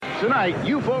Tonight,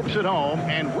 you folks at home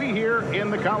and we here in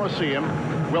the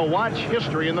Coliseum will watch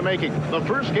history in the making. The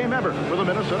first game ever for the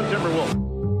Minnesota Timberwolves.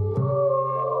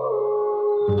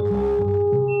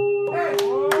 Hey,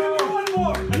 one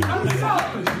more. I'm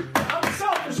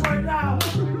selfish right now.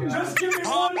 Just give me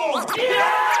one more.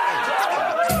 Yeah!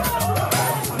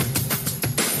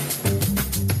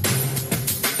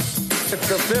 It's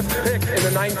the fifth pick in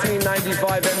the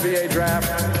 1995 NBA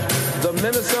draft. The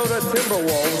Minnesota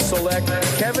Timberwolves select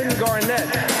Kevin Garnett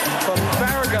from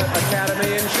Farragut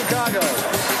Academy in Chicago.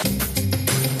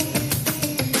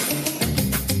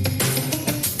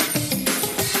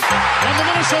 And the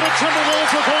Minnesota Timberwolves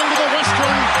are going to the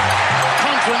Western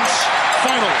Conference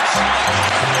Finals.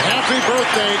 Happy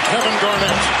birthday, Kevin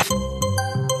Garnett.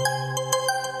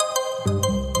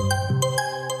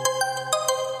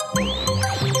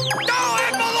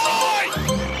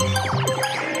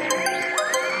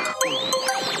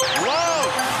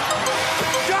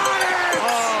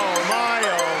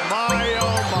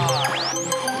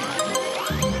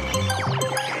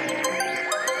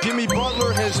 Jimmy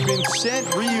Butler has been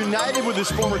reunited with his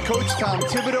former coach, Tom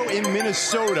Thibodeau, in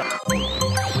Minnesota. 4.7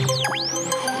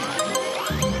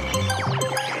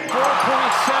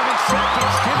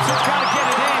 seconds. Gibson's got to get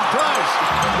it in. Does.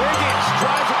 Wiggins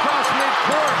drives across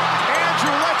midcourt.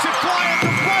 Andrew lets it fly at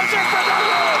the buzzer for the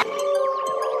win.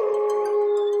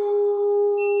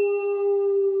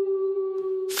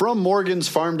 From Morgan's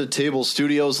Farm to Table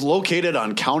Studios, located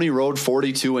on County Road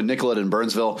 42 in Nicollet and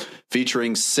Burnsville,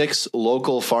 featuring 6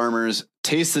 local farmers.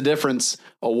 Taste the Difference,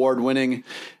 award-winning.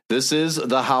 This is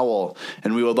The Howl,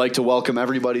 and we would like to welcome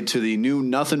everybody to the new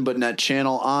Nothing But Net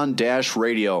channel on Dash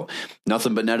Radio.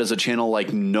 Nothing But Net is a channel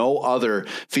like no other,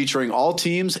 featuring all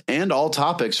teams and all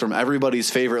topics from everybody's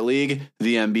favorite league,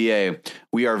 the NBA.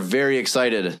 We are very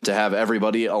excited to have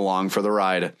everybody along for the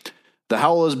ride. The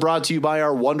Howl is brought to you by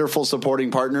our wonderful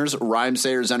supporting partners,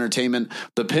 Rhymesayers Entertainment,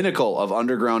 the pinnacle of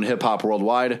underground hip-hop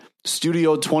worldwide,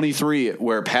 Studio 23,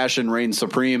 where passion reigns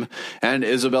supreme, and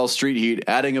Isabel Street Heat,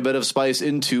 adding a bit of spice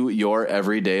into your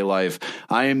everyday life.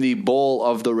 I am the bull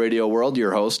of the radio world,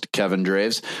 your host, Kevin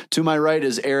Draves. To my right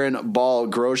is Aaron Ball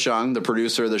Groshong, the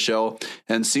producer of the show,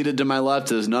 and seated to my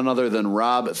left is none other than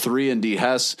Rob 3 and D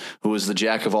Hess, who is the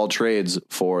jack of all trades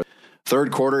for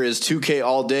third quarter is 2K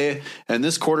all day, and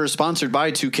this quarter is sponsored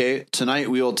by 2K.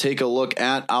 Tonight we will take a look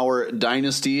at our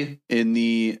dynasty in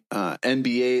the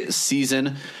NBA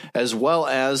season, as well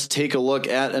as take a look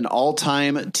at an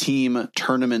all-time team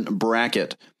tournament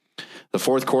bracket. The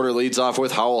fourth quarter leads off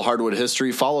with Howell Hardwood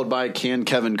history, followed by Can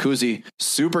Kevin Kuzi,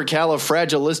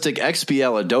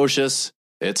 supercalifragilisticexpialidocious.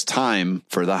 It's time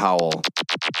for the Howl.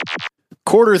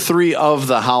 Quarter 3 of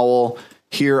the Howl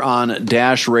here on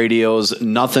Dash Radio's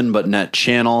Nothing But Net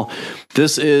channel.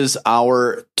 This is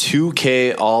our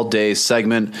 2K All Day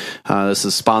segment. This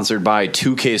is sponsored by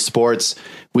 2K Sports.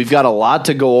 We've got a lot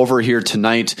to go over here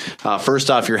tonight. First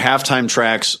off, your halftime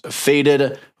tracks,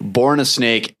 Faded, Born a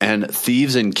Snake, and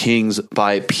Thieves and Kings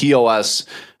by POS,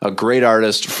 a great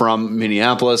artist from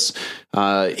Minneapolis.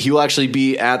 He will actually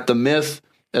be at the Myth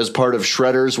as part of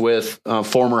Shredders with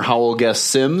former Howl guest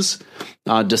Sims.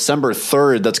 December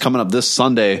 3rd, that's coming up this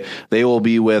Sunday, they will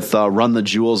be with Run the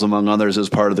Jewels, among others, as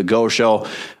part of the Go Show.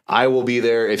 I will be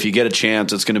there if you get a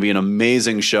chance. It's going to be an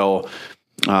amazing show,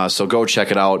 so go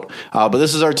check it out. But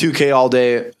this is our 2K All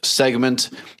Day segment,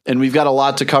 and we've got a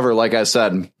lot to cover, like I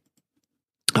said.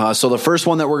 So the first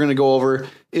one that we're going to go over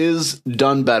is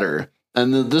Done Better.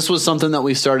 And this was something that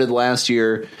we started last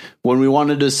year when we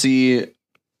wanted to see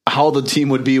how the team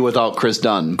would be without Chris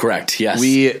Dunn. Correct, yes.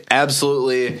 We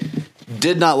absolutely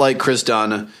did not like Chris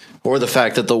Dunn or the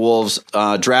fact that the Wolves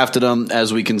drafted him.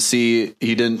 As we can see,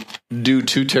 he didn't do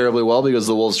too terribly well because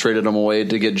the Wolves traded him away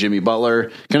to get Jimmy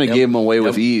Butler. Kind of gave him away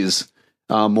with ease,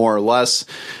 more or less.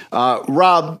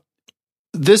 Rob,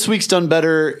 this week's Done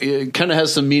Better kind of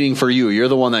has some meaning for you. You're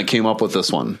the one that came up with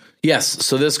this one. Yes,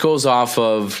 so this goes off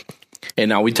of, and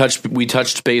now we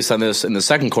touched base on this in the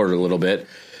second quarter a little bit,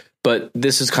 but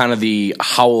this is kind of the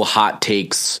Howl hot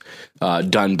takes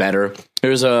Done Better.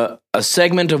 There's a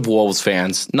segment of Wolves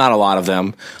fans, not a lot of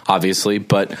them, obviously,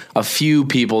 but a few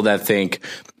people that think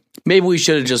maybe we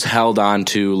should have just held on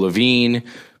to Levine,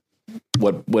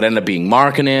 what would end up being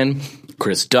Markkanen,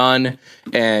 Chris Dunn,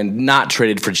 and not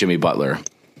traded for Jimmy Butler.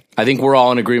 I think we're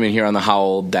all in agreement here on the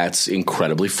Howl that's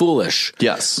incredibly foolish.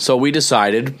 Yes. So we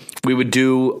decided we would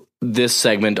do this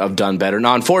segment of Done Better.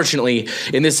 Now, unfortunately,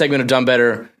 in this segment of Done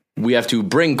Better, we have to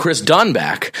bring Chris Dunn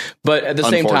back, but at the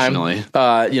same time,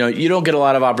 you don't get a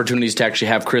lot of opportunities to actually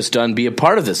have Chris Dunn be a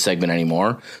part of this segment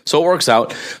anymore. So it works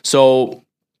out. So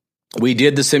We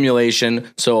did the simulation.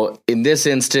 So in this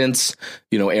instance,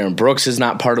 Aaron Brooks is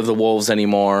not part of the Wolves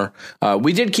anymore.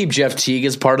 We did keep Jeff Teague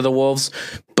as part of the Wolves,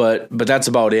 but that's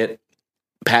about it.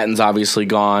 Patton's obviously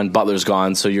gone. Butler's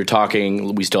gone. So you're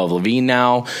talking, we still have Levine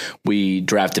now. We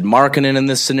drafted Markkanen in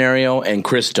this scenario, and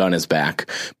Chris Dunn is back.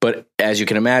 But as you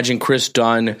can imagine, Chris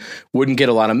Dunn wouldn't get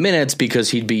a lot of minutes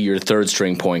because he'd be your third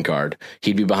string point guard.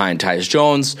 He'd be behind Tyus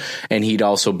Jones, and he'd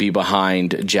also be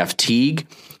behind Jeff Teague.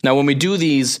 Now, when we do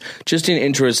these, just in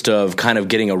interest of kind of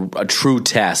getting a true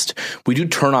test, we do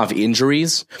turn off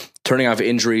injuries. Turning off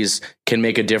injuries can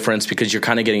make a difference because you're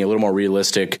kind of getting a little more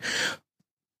realistic.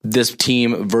 This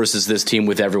team versus this team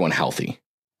with everyone healthy.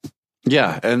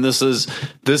 Yeah, and this is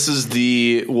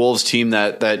the Wolves team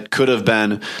that could have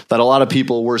been, that a lot of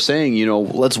people were saying,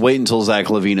 let's wait until Zach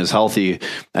LaVine is healthy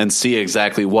and see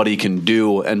exactly what he can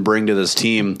do and bring to this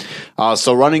team.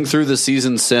 So running through the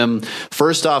season sim,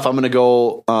 first off, I'm going to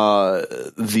go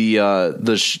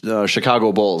the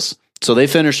Chicago Bulls. So they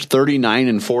finished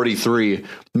 39-43,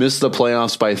 missed the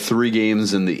playoffs by 3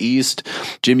 games in the East.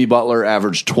 Jimmy Butler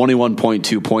averaged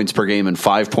 21.2 points per game and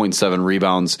 5.7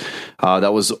 rebounds.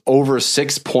 That was over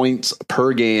 6 points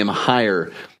per game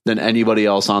higher than anybody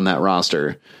else on that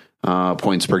roster.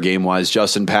 Points per game wise,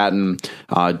 Justin Patton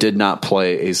did not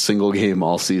play a single game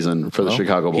all season for the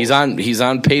Chicago Bulls. He's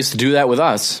on pace to do that with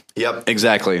us. Yep,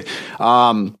 exactly.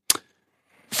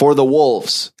 For the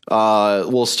Wolves,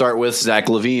 we'll start with Zach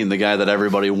LaVine, the guy that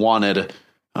everybody wanted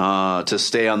to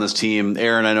stay on this team.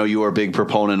 Aaron, I know you are a big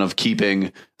proponent of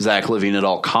keeping Zach LaVine at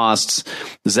all costs.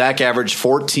 Zach averaged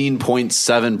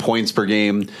 14.7 points per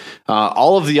game.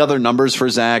 All of the other numbers for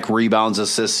Zach, rebounds,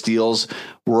 assists, steals,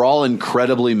 were all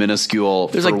incredibly minuscule.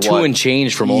 There's like 2 and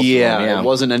change for most of them. Yeah, it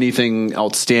wasn't anything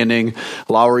outstanding.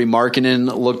 Lauri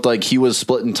Markkanen looked like he was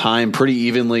splitting time pretty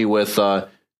evenly with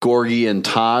Gorgie and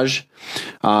Taj.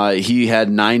 He had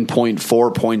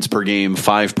 9.4 points per game,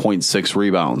 5.6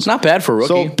 rebounds. Not bad for a rookie.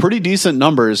 So pretty decent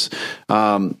numbers.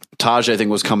 Taj, I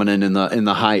think, was coming in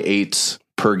the high 8s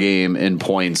per game in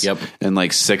points. Yep. And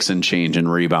like 6 and change in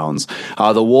rebounds.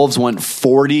 The Wolves went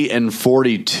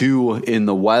 40-42 in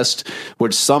the West,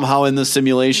 which somehow in the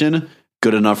simulation,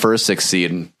 good enough for a 6th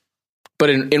seed. But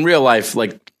in real life,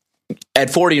 like at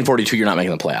 40-42, you're not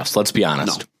making the playoffs. Let's be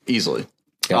honest. No, easily.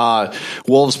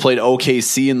 Wolves played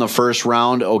OKC in the first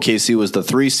round. OKC was the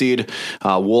 3 seed.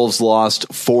 Wolves lost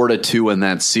 4-2 in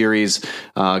that series.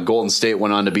 Golden State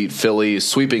went on to beat Philly,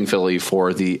 sweeping Philly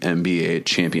for the NBA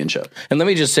championship. And let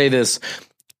me just say this.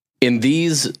 In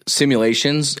these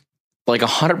simulations, like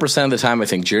 100% of the time, I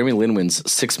think Jeremy Lin wins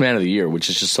 6th man of the year, which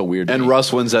is just so weird. And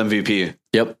Russ wins MVP.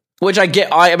 Yep. Which I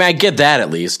get. I get that at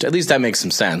least. At least that makes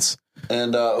some sense.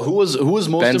 And who was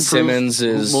most Ben improved? Simmons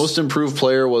is most improved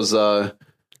player was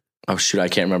oh shoot, I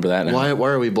can't remember that now. Why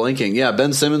are we blanking? Yeah,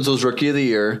 Ben Simmons was rookie of the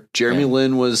year. Jeremy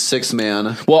Lin was 6th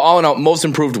man. Well, all in all, most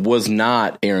improved was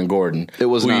not Aaron Gordon. It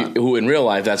was not. Who in real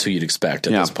life, that's who you'd expect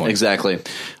at this point. Exactly.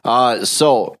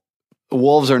 So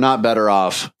Wolves are not better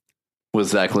off with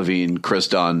Zach LaVine, Chris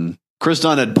Dunn. Chris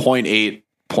Dunn had 0.8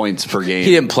 points per game.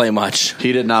 He didn't play much.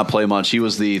 He did not play much. He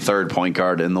was the 3rd point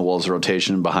guard in the Wolves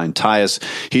rotation behind Tyus.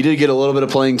 He did get a little bit of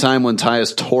playing time when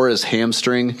Tyus tore his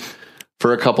hamstring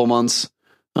for a couple months.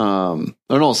 Oh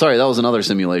no, sorry, that was another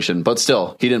simulation, but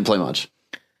still, he didn't play much.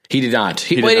 He did not.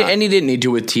 He did not. And he didn't need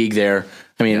to with Teague there.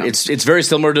 I mean, it's very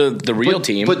similar to the real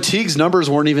team. But Teague's numbers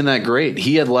weren't even that great.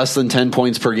 He had less than 10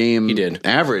 points per game. He did.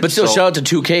 Average. But still, shout out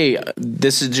to 2K.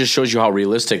 This just shows you how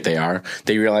realistic they are.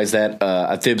 They realize that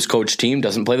a Thibs coach team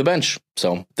doesn't play the bench.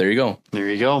 So there you go. There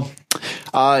you go.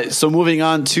 So moving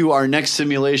on to our next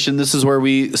simulation. This is where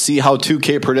we see how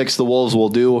 2K predicts the Wolves will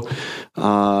do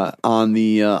on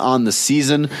the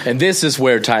season. And this is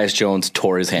where Tyus Jones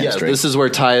tore his hamstring. Yeah, this is where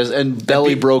Tyus and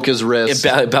Belly broke his wrist.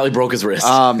 Belly broke his wrist.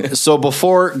 So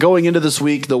before going into this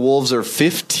week, the Wolves are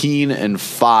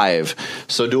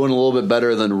 15-5. So doing a little bit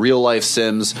better than real life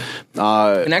Sims.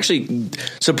 And actually,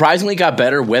 surprisingly got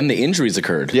better when the injuries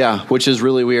occurred. Yeah, which is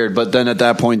really weird. But then at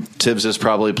that point, Tibbs has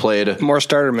probably played more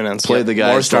starter minutes. Played the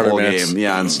guys the whole game.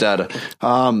 Yeah, instead.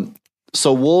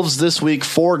 So Wolves this week,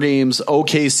 4 games,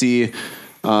 OKC,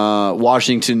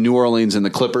 Washington, New Orleans, and the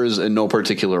Clippers in no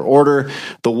particular order.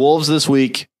 The Wolves this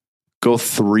week go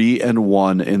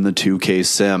 3-1 in the 2K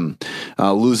sim,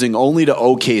 losing only to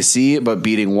OKC, but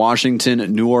beating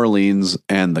Washington, New Orleans,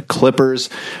 and the Clippers.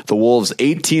 The Wolves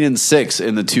 18-6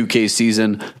 in the 2K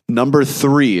season, number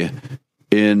 3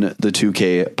 in the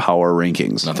 2K power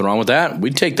rankings. Nothing wrong with that.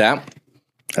 We'd take that.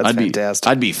 That's fantastic.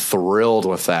 I'd be thrilled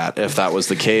with that if that was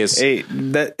the case. Hey,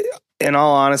 that in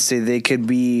all honesty, they could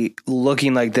be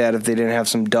looking like that if they didn't have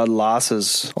some dud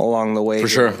losses along the way. For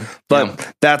sure.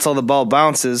 But that's how the ball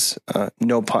bounces.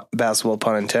 No basketball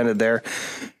pun intended there.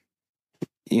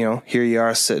 Here you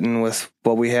are sitting with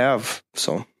what we have.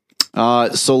 So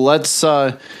let's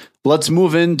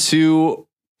move into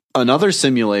another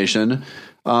simulation,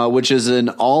 which is an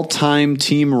all-time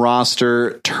team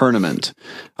roster tournament.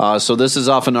 So this is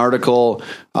off an article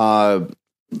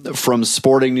from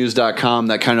sportingnews.com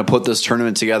that kind of put this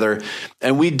tournament together,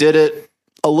 and we did it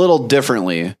a little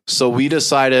differently. So we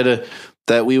decided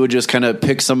that we would just kind of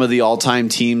pick some of the all-time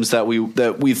teams that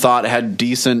we thought had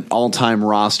decent all-time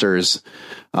rosters.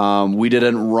 We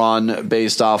didn't run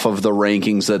based off of the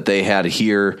rankings that they had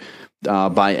here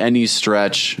by any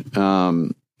stretch.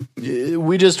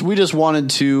 We just wanted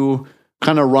to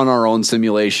kind of run our own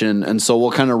simulation, and so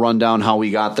we'll kind of run down how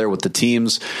we got there with the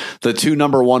teams. The 2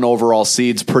 number 1 overall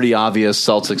seeds, pretty obvious,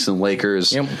 Celtics and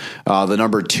Lakers. Yep. The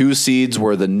number 2 seeds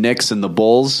were the Knicks and the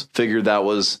Bulls. Figured that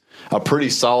was a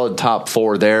pretty solid top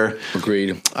 4 there.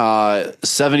 Agreed.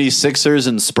 76ers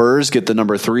and Spurs get the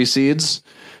number 3 seeds.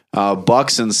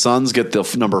 Bucks and Suns get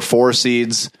the number 4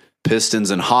 seeds.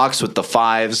 Pistons and Hawks with the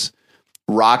 5s.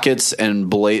 Rockets and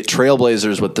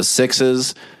Trailblazers with the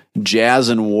 6s. Jazz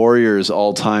and Warriors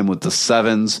all time with the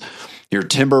 7s. Your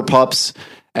Timber Pups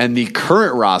and the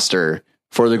current roster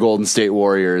for the Golden State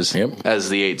Warriors as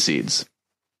the 8 seeds.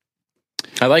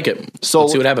 I like it. So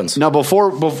let's see what happens. Now,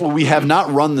 before we have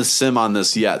not run the sim on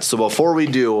this yet. So before we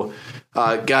do,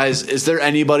 guys, is there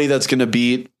anybody that's going to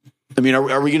beat? I mean,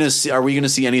 are we going to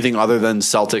see anything other than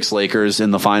Celtics Lakers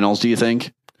in the finals? Do you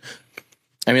think?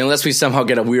 I mean, unless we somehow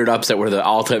get a weird upset where the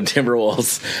all-time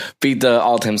Timberwolves beat the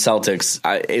all-time Celtics,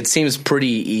 it seems pretty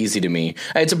easy to me.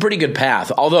 It's a pretty good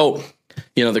path, although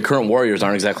the current Warriors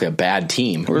aren't exactly a bad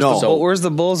team. Where's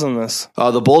the Bulls in this?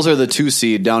 The Bulls are the 2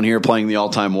 seed down here playing the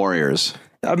all-time Warriors.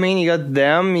 I mean, you got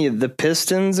them. The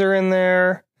Pistons are in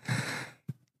there.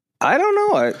 I don't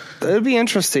know. It'd be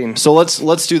interesting. So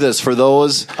let's do this for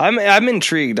those. I'm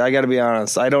intrigued. I got to be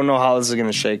honest. I don't know how this is going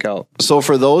to shake out. So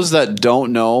for those that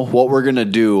don't know, what we're going to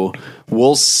do,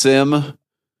 we'll sim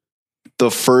the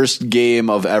first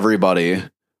game of everybody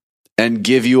and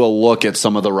give you a look at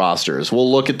some of the rosters.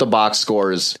 We'll look at the box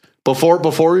scores before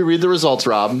we read the results,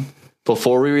 Rob.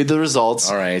 Before we read the results,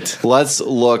 all right. Let's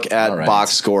look at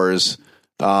box scores.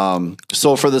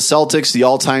 So for the Celtics, the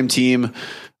all-time team.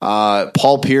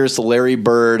 Paul Pierce, Larry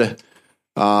Bird,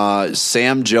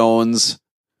 Sam Jones.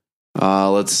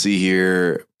 Let's see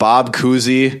here. Bob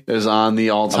Cousy is on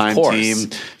the all-time team.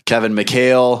 Kevin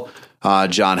McHale,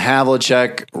 John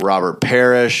Havlicek, Robert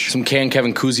Parrish. Some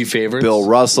Kevin Cousy favorites. Bill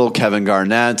Russell, Kevin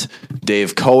Garnett,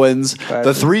 Dave Cohens.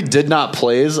 The 3 did not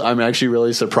plays. I'm actually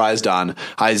really surprised on.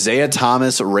 Isaiah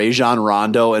Thomas, Rajon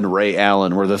Rondo, and Ray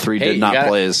Allen were the 3 did not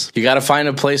plays. You got to find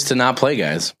a place to not play,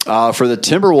 guys. For the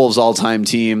Timberwolves all-time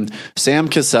team, Sam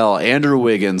Cassell, Andrew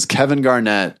Wiggins, Kevin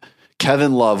Garnett,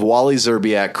 Kevin Love, Wally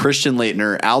Zerbiak, Christian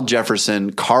Laettner, Al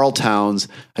Jefferson, Karl Towns,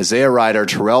 Isaiah Ryder,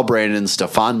 Terrell Brandon,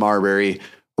 Stephon Marbury,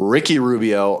 Ricky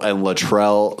Rubio, and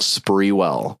Latrell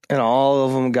Sprewell. And all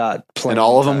of them got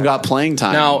playing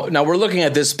time. Now we're looking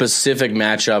at this specific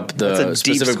matchup, the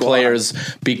specific players,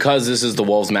 because this is the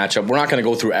Wolves matchup. We're not going to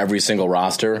go through every single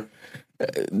roster.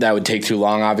 That would take too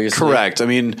long, obviously. Correct. I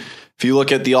mean, if you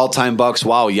look at the all-time Bucks,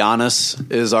 wow,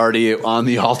 Giannis is already on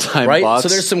the all-time Bucks. So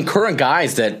there's some current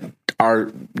guys that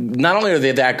are not only are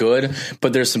they that good,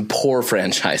 but there's some poor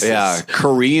franchises. Yeah,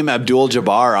 Kareem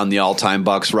Abdul-Jabbar on the all-time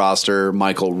Bucks roster,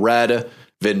 Michael Redd,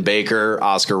 Vin Baker,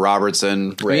 Oscar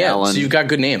Robertson, Ray Allen. So you've got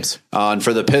good names. And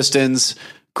for the Pistons,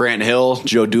 Grant Hill,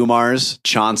 Joe Dumars,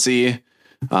 Chauncey,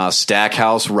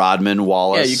 Stackhouse, Rodman,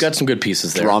 Wallace. Yeah, you got some good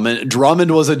pieces there.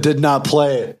 Drummond did not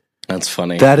play. That's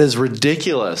funny. That is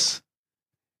ridiculous.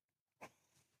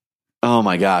 Oh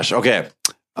my gosh. Okay.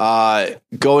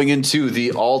 Going into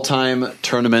the all-time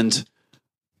tournament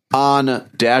on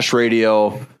Dash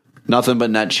Radio, Nothing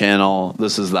But Net channel.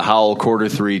 This is the Howl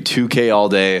Q3 2K all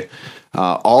day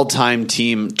all-time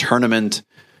team tournament.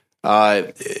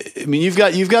 I mean, you've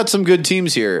got some good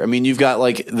teams here. I mean, you've got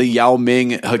like the Yao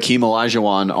Ming, Hakeem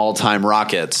Olajuwon all-time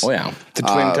Rockets. Oh yeah, the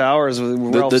Twin Towers.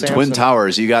 The Twin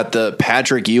Towers. You got the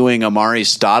Patrick Ewing, Amari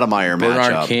Stoudemire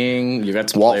Bernard matchup. King. You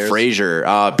got some Walt players. Frazier,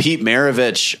 Pete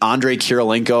Maravich, Andre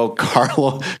Kirilenko,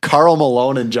 Karl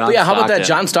Malone, and John. But yeah, Stockton. how about that?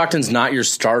 John Stockton's not your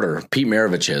starter. Pete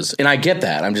Maravich is, and I get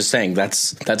that. I'm just saying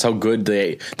that's how good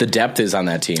the depth is on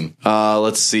that team.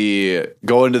 Let's see.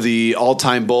 Go into the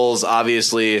all-time Bulls.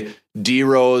 Obviously, D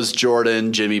Rose,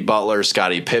 Jordan, Jimmy Butler,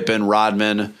 Scottie Pippen,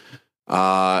 Rodman,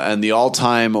 and the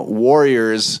all-time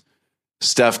Warriors,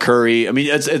 Steph Curry. I mean,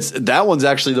 it's that one's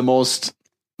actually the most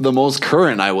the most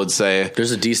current, I would say.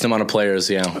 There's a decent amount of players,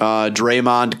 yeah.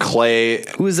 Draymond, Clay,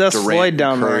 Who's S. Durant, Floyd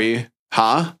down Curry. there?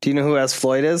 Huh? Do you know who S.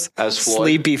 Floyd is? S. Floyd.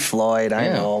 Sleepy Floyd, I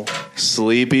know.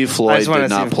 Sleepy I Floyd just wanna did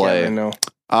see not if play. Kevin know.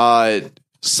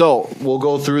 So we'll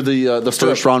go through the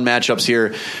first round matchups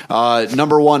here.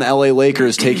 Number 1, LA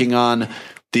Lakers taking on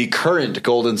the current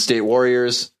Golden State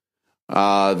Warriors.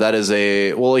 That is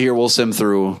we'll sim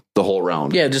through the whole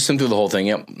round. Yeah, just sim through the whole thing,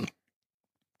 yep.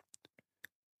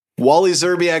 Wally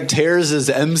Szczerbiak tears his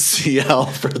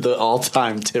MCL for the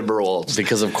all-time Timberwolves.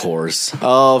 Because of course.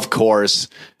 Of course.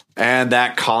 And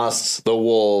that costs the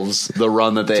Wolves the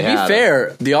run that they had. To be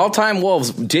fair, the all-time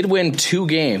Wolves did win 2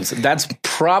 games. That's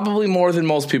probably more than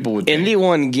most people would think. Indy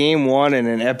won game 1 in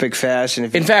an epic fashion.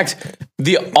 In fact,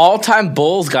 the all-time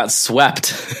Bulls got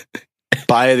swept.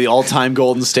 By the all-time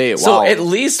Golden State. So wow. at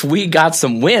least we got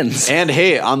some wins. And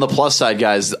hey, on the plus side,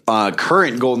 guys,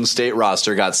 current Golden State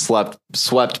roster got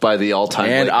swept by the all-time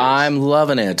And Lakers. I'm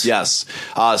loving it. Yes.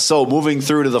 So moving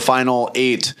through to the final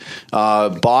 8,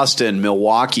 Boston,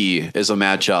 Milwaukee is a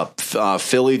matchup.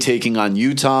 Philly taking on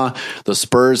Utah, the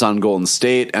Spurs on Golden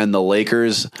State, and the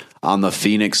Lakers on the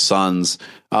Phoenix Suns.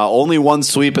 Only one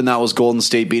sweep, and that was Golden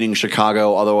State beating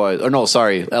Chicago.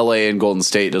 LA and Golden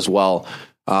State as well.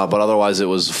 But otherwise, it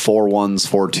was 4-1s,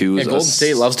 4-2s. Yeah, Golden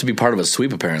State loves to be part of a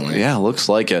sweep, apparently. Yeah, looks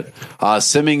like it.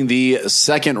 Simming the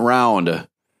second round,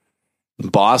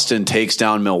 Boston takes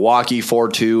down Milwaukee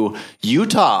 4-2.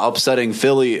 Utah upsetting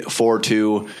Philly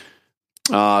 4-2.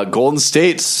 Golden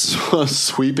State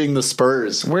sweeping the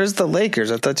Spurs. Where's the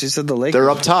Lakers? I thought you said the Lakers. They're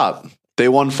up top. They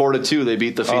won 4-2. They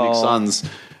beat the Phoenix Suns.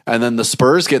 And then the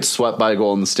Spurs get swept by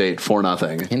Golden State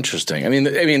 4-0. Interesting. I mean,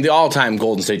 the all-time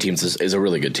Golden State team is a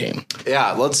really good team.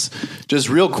 Yeah, let's just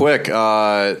real quick.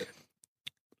 Wow,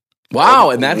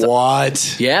 and that's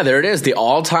what? Yeah, there it is. The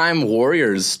all-time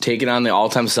Warriors taking on the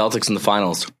all-time Celtics in the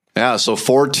finals. Yeah, so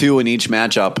 4-2 in each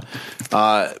matchup.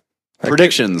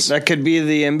 Predictions. That could be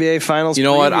the NBA Finals. You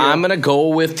know what? preview.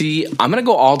 I'm gonna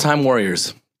go all-time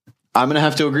Warriors. I'm gonna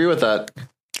have to agree with that.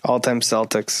 All-time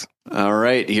Celtics. All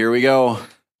right, here we go.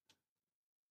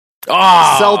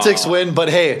 Oh, Celtics win, but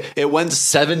hey, it went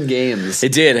 7 games.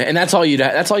 It did, and that's all you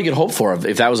could hope for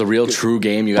if that was a real true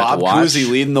game you got Bob to watch. Cousy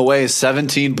leading the way,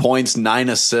 17 points, 9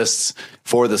 assists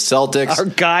for the Celtics. Our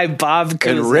guy Bob Cousy.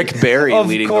 And Rick Barry Of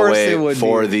leading the course way it would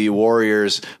for be. the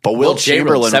Warriors. But Will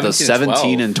Chamberlain with a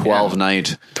 17 and 12 Yeah.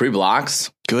 night. 3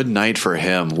 blocks. Good night for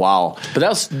him. Wow. But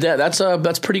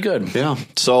that's pretty good. Yeah.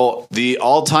 So the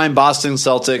all-time Boston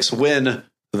Celtics win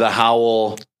the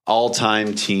Howell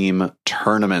all-time team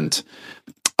tournament.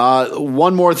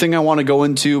 One more thing I want to go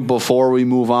into before we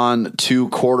move on to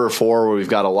quarter 4, where we've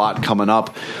got a lot coming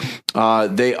up.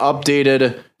 They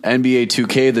updated NBA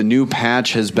 2K. The new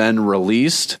patch has been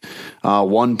released,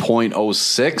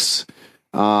 1.06.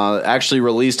 Actually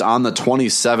released on the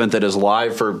 27th. It is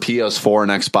live for PS4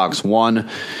 and Xbox One.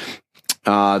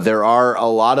 There are a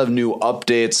lot of new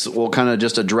updates. We'll kind of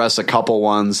just address a couple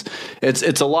ones.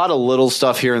 It's a lot of little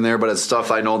stuff here and there, but it's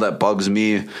stuff I know that bugs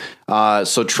me.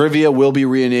 So trivia will be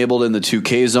re-enabled in the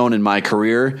 2K zone in My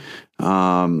Career.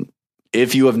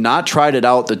 If you have not tried it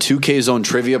out, the 2K Zone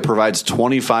Trivia provides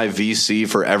 25 VC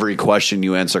for every question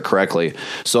you answer correctly.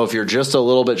 So if you're just a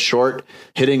little bit short,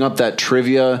 hitting up that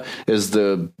trivia is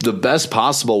the best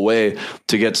possible way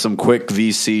to get some quick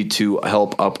VC to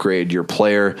help upgrade your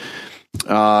player.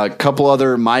 A couple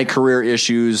other My Career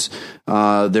issues.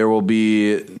 There will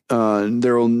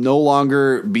no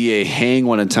longer be a hang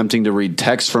when attempting to read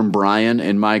text from Brian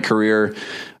in My Career.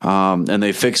 And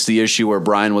they fixed the issue where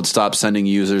Brian would stop sending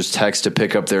users text to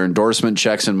pick up their endorsement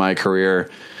checks in My Career.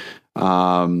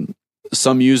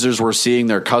 Some users were seeing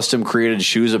their custom created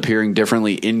shoes appearing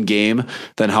differently in game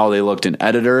than how they looked in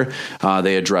editor.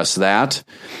 They addressed that.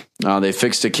 They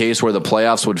fixed a case where the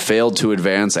playoffs would fail to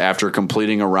advance after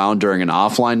completing a round during an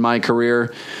offline My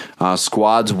Career.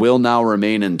 Squads will now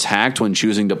remain intact when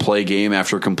choosing to play game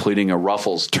after completing a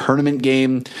Ruffles tournament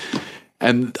game.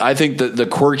 And I think that the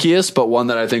quirkiest, but one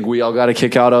that I think we all got a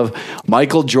kick out of,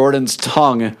 Michael Jordan's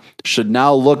tongue should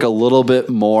now look a little bit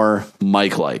more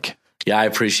Mike-like. Yeah, I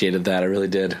appreciated that. I really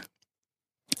did.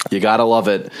 You gotta love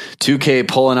it. 2K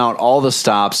pulling out all the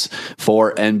stops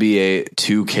for NBA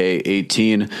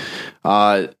 2K18.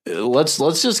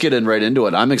 Let's just get right into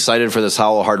it. I'm excited for this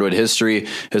Howell Hardwood history,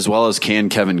 as well as Kevin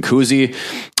Kuzi.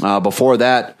 Before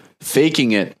that,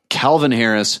 Faking It, Calvin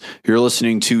Harris. You're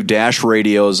listening to Dash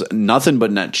Radio's Nothing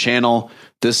But Net channel.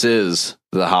 This is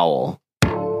The Howl.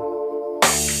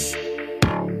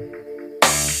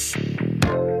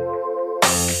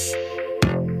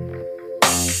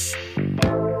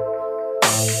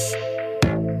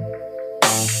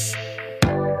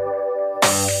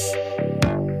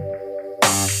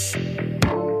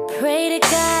 pray to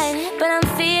God, but I'm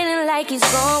feeling like it's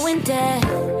going down.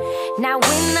 Now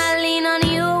when I lean on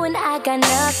you and I got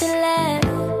nothing left.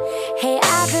 Hey,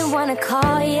 I've been wanna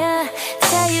call ya,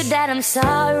 tell you that I'm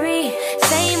sorry.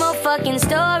 Same old fucking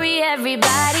story,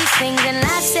 everybody sings and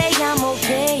I say I'm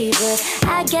okay, but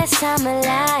I guess I'm a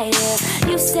liar.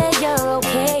 You said you're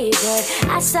okay, but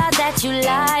I saw that you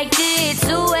liked it.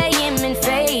 2 a.m. and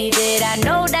faded. I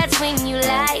know that's when you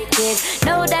liked it.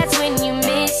 Know that's when you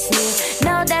miss me.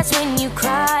 Know that's when you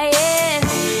crying.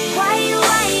 Why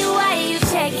you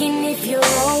checking if you're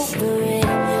over it?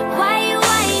 Why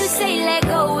you say let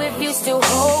go if you still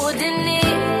holding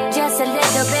it? Just a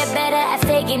little bit better at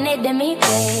faking it than me,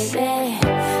 baby.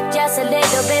 Just a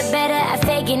little bit better at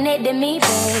faking it than me,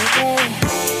 baby.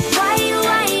 Why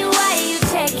you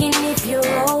checking if you're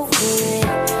over it?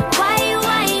 Why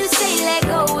you say let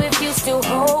go if you still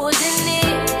holding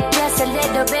it? Just a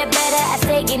little bit better at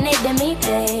faking it than me,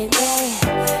 baby.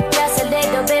 Just a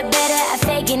little bit better at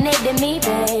faking it than me,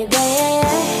 baby.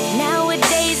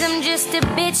 Nowadays I'm just a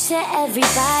bitch to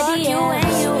everybody else.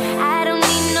 I don't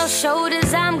need no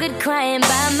shoulders, I'm good crying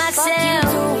by myself.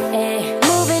 Hey,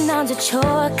 moving on to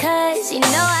chore, cause you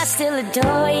know I still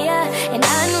adore ya. And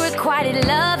unrequited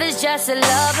love is just a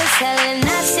lover's hell. And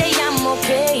I say I'm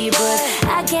okay, but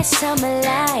I guess I'm a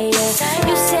liar.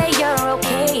 You say you're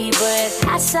okay, but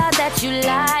I saw that you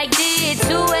liked it.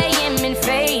 2 a.m. and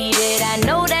faded. I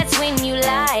know that's when you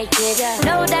liked it.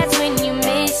 Know that's when you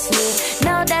miss me.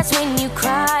 Know that's when you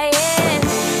crying.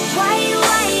 Why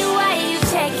you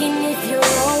checking if you're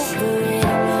over it?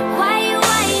 Why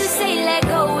you say let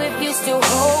go if you still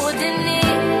holding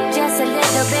it? Just a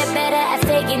little bit better at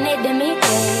faking it than me,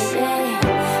 baby.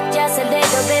 Just a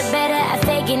little bit better at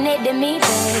faking it than me,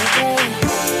 baby.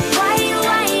 Why you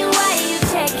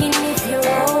checking if you're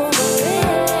over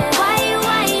it?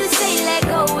 Why you say let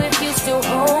go if you still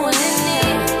holding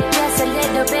it? Just a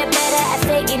little bit better at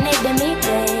faking it than me,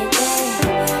 baby.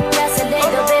 Just a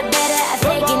little bit better at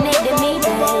faking it than me,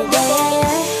 baby.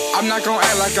 I'm not gonna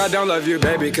act like I don't love you,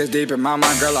 baby, cause deep in my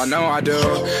mind, girl, I know I do.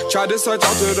 Tried to search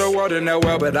all through the world in that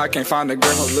well, but I can't find a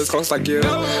girl who looks close like you.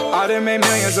 I done made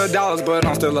millions of dollars, but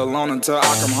I'm still alone until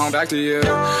I come home back to you.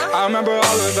 I remember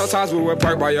all of those times we would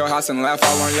park by your house and laugh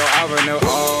all on your avenue.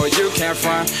 Oh, you can't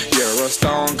front, you're a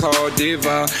stone cold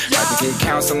diva. Had to get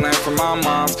counseling from my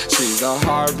mom, she's a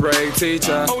heartbreak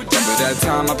teacher. Remember that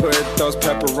time I put those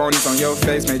pepperonis on your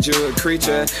face, made you a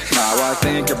creature. Now I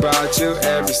think about you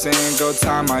every single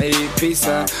time I eat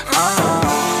pizza.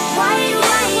 Why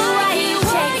you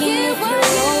checking if you're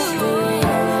over it?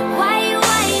 Why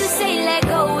you say let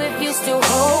go if you still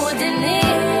holding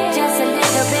it? Just a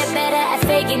little bit better at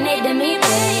faking it than me,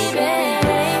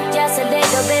 baby. Just a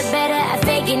little bit better at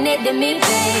faking it than me,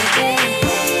 baby.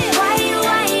 Why you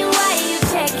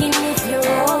checking if you're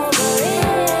over it?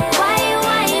 Why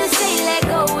you say let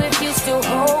go if you still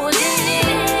holding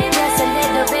it? Just a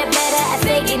little bit better at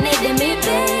faking it than me,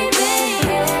 baby.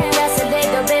 Just a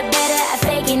little bit better at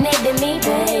faking it than me,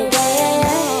 baby.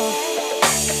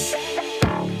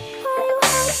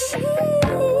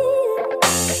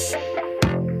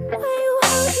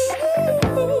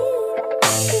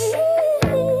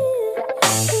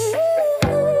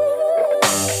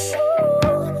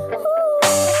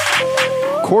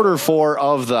 Quarter 4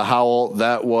 of the Howl.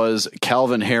 That was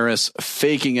Calvin Harris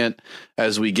faking it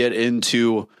as we get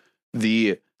into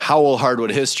the Howl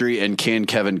Hardwood history and can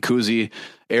Kevin Kuzi.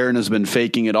 Aaron has been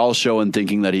faking it all show and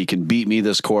thinking that he can beat me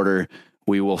this quarter.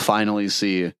 We will finally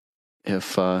see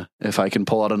if I can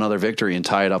pull out another victory and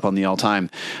tie it up on the all-time.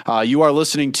 You are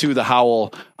listening to the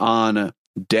Howl on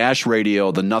Dash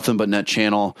Radio, the Nothing But Net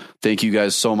channel. Thank you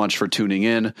guys so much for tuning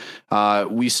in.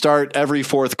 We start every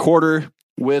fourth quarter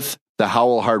with the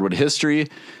Howl Hardwood history.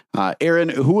 Aaron,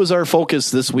 who was our focus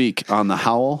this week on the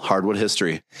Howl Hardwood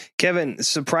history? Kevin,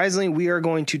 surprisingly, we are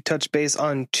going to touch base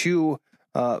on two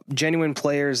genuine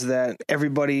players that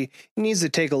everybody needs to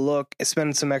take a look,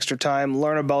 spend some extra time,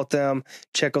 learn about them,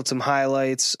 check out some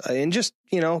highlights, and just,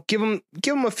 give them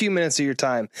a few minutes of your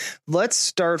time. Let's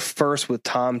start first with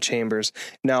Tom Chambers.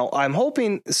 Now, I'm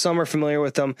hoping some are familiar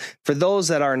with him. For those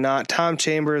that are not, Tom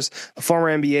Chambers, a former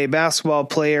NBA basketball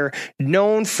player,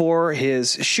 known for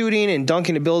his shooting and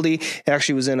dunking ability,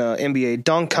 actually was in an NBA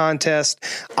dunk contest.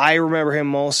 I remember him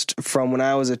most from when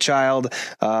I was a child.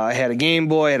 I had a Game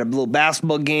Boy, had a little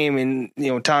basketball game, and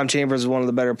Tom Chambers was one of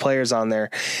the better players on there.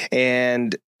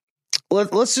 And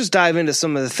let's just dive into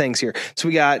some of the things here. So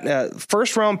we got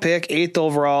first round pick, 8th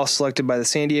overall, selected by the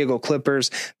San Diego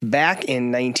Clippers back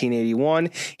in 1981.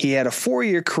 He had a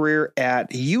 4-year career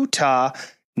at Utah,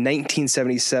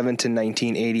 1977 to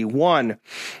 1981.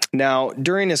 Now,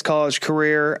 during his college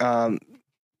career,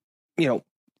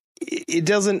 it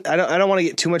doesn't, I don't want to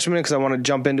get too much of it because I want to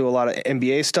jump into a lot of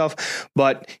NBA stuff,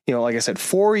 but like I said,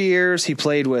 4 years he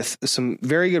played with some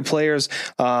very good players.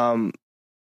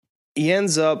 He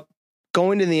ends up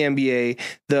going to the NBA.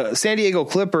 The San Diego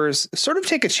Clippers sort of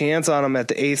take a chance on him at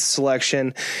the 8th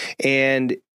selection,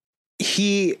 and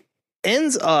he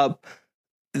ends up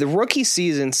the rookie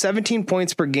season, 17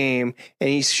 points per game, and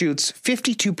he shoots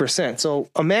 52%. So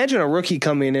imagine a rookie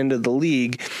coming into the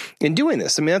league and doing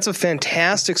this. I mean, that's a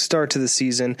fantastic start to the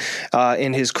season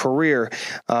in his career.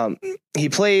 He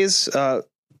plays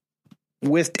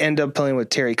end up playing with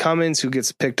Terry Cummins, who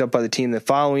gets picked up by the team the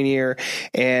following year.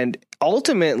 And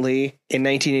ultimately, in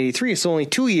 1983, so only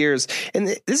 2 years, and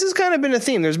this has kind of been a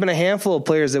theme. There's been a handful of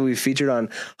players that we've featured on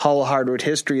Howell Hardwood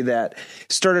history that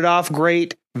started off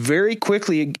great, very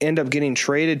quickly end up getting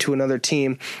traded to another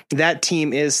team. That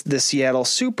team is the Seattle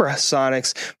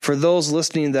Supersonics. For those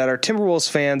listening that are Timberwolves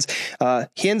fans,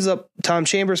 Tom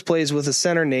Chambers plays with a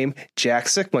center named Jack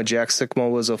Sikma. Jack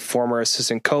Sikma was a former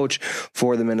assistant coach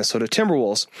for the Minnesota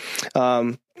Timberwolves.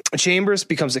 Chambers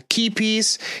becomes a key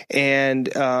piece, and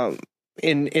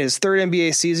in his third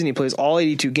NBA season, he plays all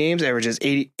 82 games, averages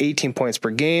 18 points per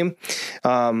game.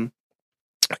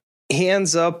 He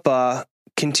ends up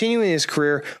continuing his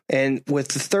career, and with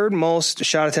the third most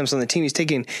shot attempts on the team, he's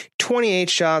taking 28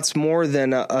 shots more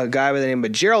than a guy by the name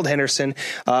of Gerald Henderson.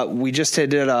 We just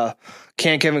did a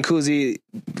Kevin Kuzi,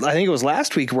 I think it was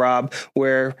last week, Rob,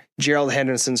 where Gerald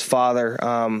Henderson's father.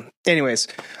 Anyways,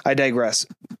 I digress.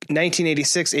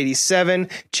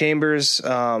 1986-87, Chambers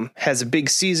has a big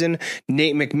season.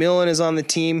 Nate McMillan is on the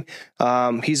team.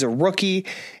 He's a rookie,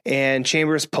 and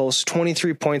Chambers posts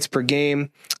 23 points per game,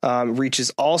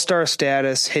 reaches all-star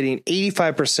status, hitting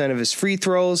 85% of his free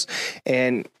throws,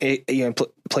 and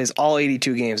plays all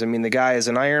 82 games. I mean, the guy is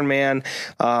an Iron Man.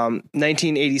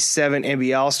 1987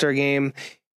 NBA All-Star Game.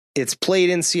 It's played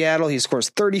in Seattle. He scores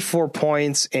 34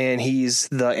 points, and he's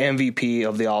the MVP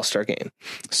of the All-Star Game.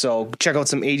 So check out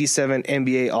some 87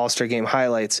 NBA All-Star Game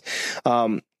highlights.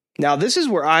 Now, this is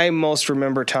where I most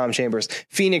remember Tom Chambers.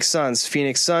 Phoenix Suns,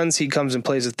 he comes and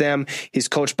plays with them. He's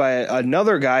coached by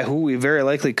another guy who we very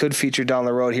likely could feature down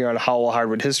the road here on Howell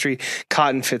Hardwood History,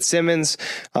 Cotton Fitzsimmons.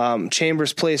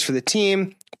 Chambers plays for the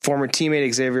team. Former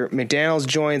teammate Xavier McDaniels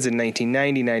joins in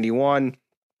 1990-91.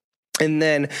 And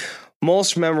then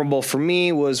most memorable for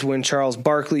me was when Charles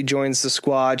Barkley joins the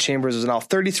squad. Chambers is now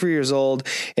 33 years old,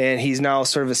 and he's now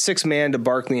sort of a sixth man to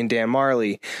Barkley and Dan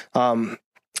Marley.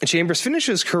 Chambers finished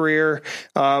his career,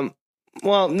 not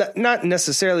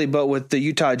necessarily, but with the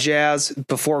Utah Jazz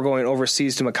before going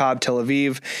overseas to Maccabi Tel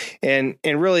Aviv. And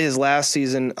really his last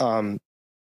season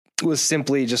was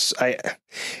simply just, it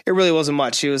really wasn't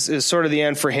much. It was sort of the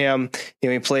end for him.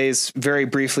 He plays very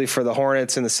briefly for the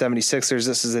Hornets and the 76ers.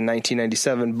 This is in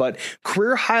 1997, but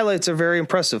career highlights are very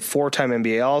impressive. 4-time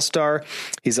NBA All-Star.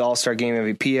 He's All-Star Game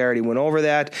MVP. I already went over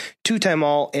that. 2-time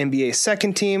All-NBA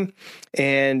second team.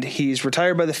 And he's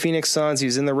retired by the Phoenix Suns.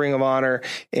 He's in the Ring of Honor.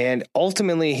 And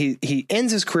ultimately, he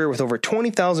ends his career with over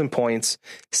 20,000 points,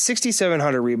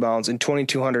 6,700 rebounds, and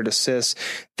 2,200 assists.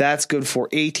 That's good for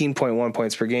 18.1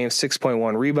 points per game,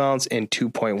 6.1 rebounds, and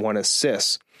 2.1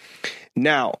 assists.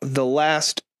 Now, the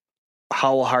last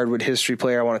Howell Hardwood history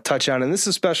player I want to touch on, and this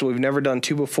is special. We've never done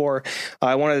two before.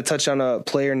 I wanted to touch on a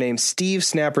player named Steve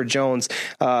Snapper Jones.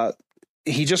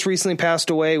 He just recently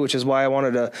passed away, which is why I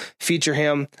wanted to feature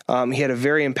him. He had a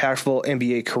very impactful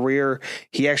NBA career.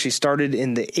 He actually started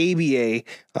in the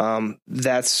ABA.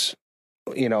 That's,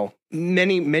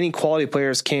 many quality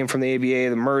players came from the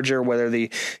ABA, the merger, whether they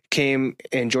came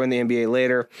and joined the NBA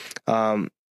later.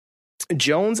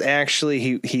 Jones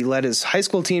actually, he led his high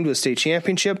school team to a state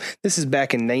championship. This is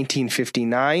back in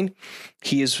 1959.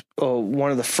 He is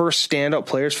one of the first standout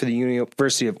players for the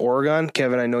University of Oregon.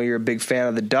 Kevin, I know you're a big fan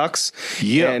of the Ducks.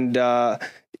 Yeah. And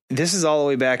this is all the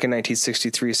way back in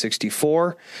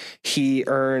 1963-64. He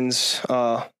earns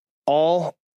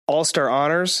all-star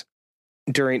honors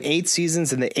during 8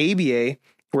 seasons in the ABA,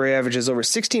 where he averages over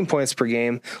 16 points per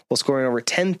game while scoring over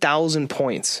 10,000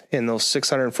 points in those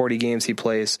 640 games he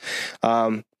plays.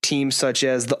 Teams such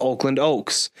as the Oakland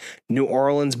Oaks, New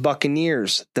Orleans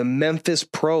Buccaneers, the Memphis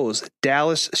Pros,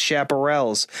 Dallas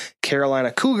Chaparrals,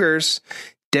 Carolina Cougars,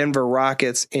 Denver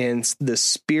Rockets, and the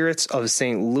Spirits of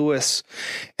St. Louis.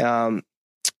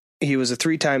 He was a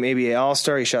 3-time ABA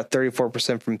All-Star. He shot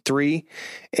 34% from 3.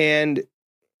 And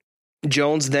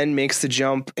Jones then makes the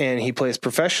jump, and he plays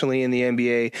professionally in the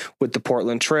NBA with the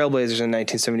Portland Trailblazers in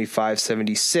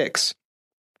 1975-76.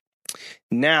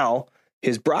 Now,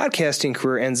 his broadcasting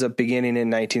career ends up beginning in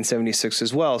 1976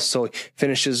 as well. So he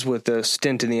finishes with a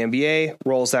stint in the NBA,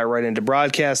 rolls that right into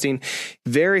broadcasting.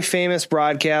 Very famous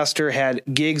broadcaster, had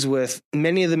gigs with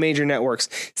many of the major networks,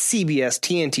 CBS,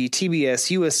 TNT, TBS,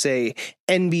 USA,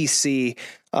 NBC.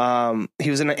 He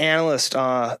was an analyst,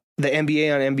 the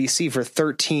NBA on NBC for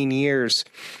 13 years.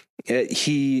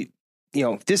 He,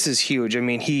 this is huge. I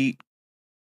mean, he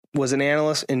was an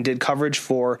analyst and did coverage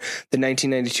for the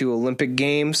 1992 Olympic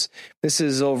Games. This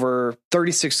is over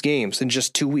 36 games in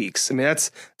just 2 weeks. I mean,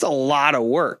 that's a lot of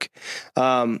work.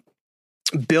 Bill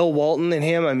Walton and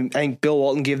him, I think Bill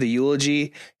Walton gave the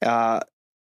eulogy.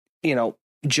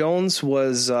 Jones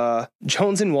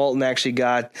and Walton actually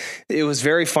it was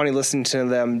very funny listening to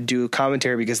them do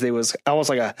commentary because they was almost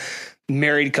like a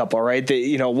married couple, right?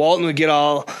 Walton would get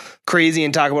all crazy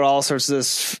and talk about all sorts of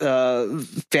this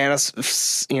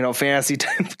fantasy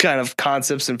type kind of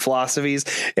concepts and philosophies,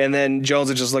 and then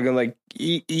Jones was just looking like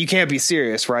you can't be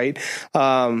serious, right?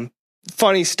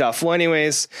 Funny stuff. Well,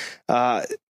 anyways,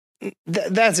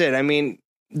 that's it. I mean,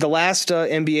 the last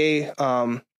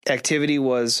NBA activity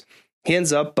was. He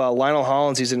ends up Lionel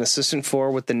Hollins. He's an assistant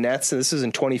for with the Nets, and this is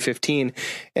in 2015.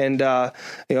 And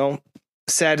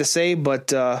sad to say,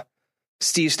 but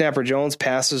Steve Snapper Jones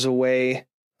passes away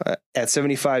at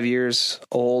 75 years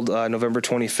old, November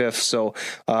 25th. So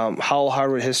Howell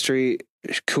Hardwood history.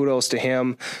 Kudos to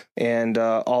him, and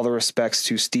all the respects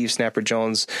to Steve Snapper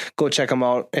Jones. Go check him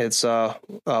out. It's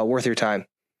worth your time.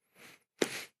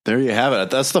 There you have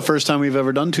it. That's the first time we've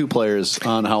ever done two players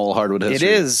on Howell Hardwood history.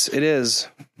 It is.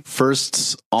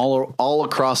 Firsts all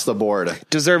across the board.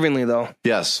 Deservingly, though.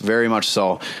 Yes, very much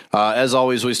so. As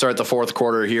always, we start the fourth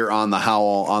quarter here on the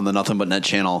Howell on the Nothing But Net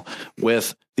channel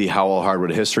with the Howell Hardwood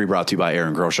history brought to you by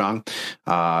Aaron Groshong.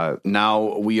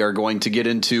 Now we are going to get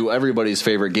into everybody's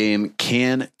favorite game,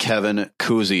 Can Kevin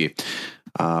Kuzi.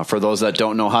 For those that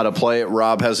don't know how to play it,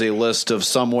 Rob has a list of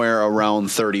somewhere around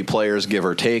 30 players, give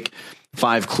or take.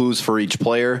 5 clues for each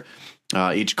player.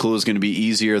 Each clue is going to be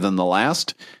easier than the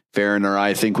last. Farron or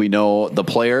I think we know the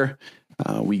player.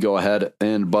 We go ahead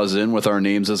and buzz in with our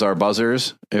names as our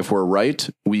buzzers. If we're right,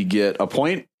 we get a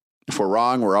point. If we're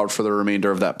wrong, we're out for the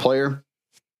remainder of that player.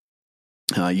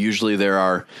 Usually there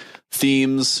are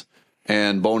themes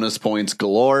and bonus points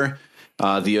galore.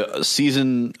 The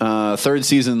third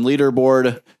season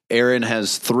leaderboard, Aaron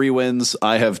has 3 wins.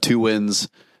 I have 2 wins.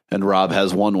 And Rob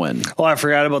has 1 win. Oh, I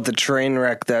forgot about the train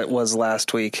wreck that was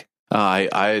last week. I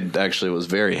actually was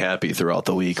very happy throughout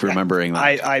the week remembering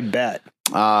that. I bet.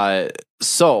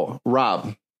 So,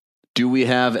 Rob, do we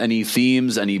have any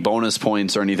themes, any bonus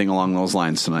points, or anything along those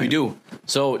lines tonight? We do.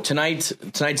 So tonight's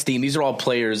theme, these are all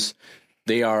players.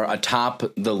 They are atop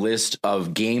the list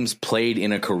of games played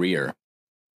in a career.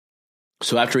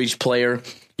 So after each player,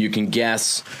 you can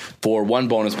guess for 1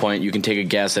 bonus point. You can take a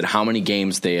guess at how many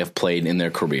games they have played in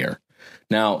their career.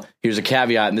 Now, here's a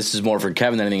caveat, and this is more for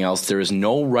Kevin than anything else. There is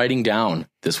no writing down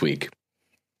this week.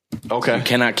 Okay. You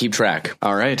cannot keep track.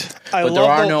 All right. I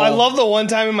love the one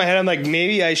time in my head, I'm like,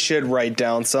 maybe I should write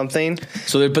down something.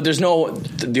 So, but there's no,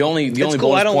 the only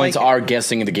bonus points are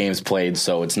guessing the games played,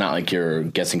 so it's not like you're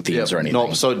guessing themes or anything.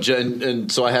 No,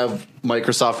 so I have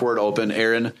Microsoft Word open.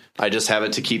 Aaron, I just have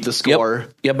it to keep the score.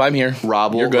 Yep, I'm here.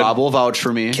 Rob will vouch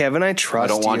for me. Kevin, I trust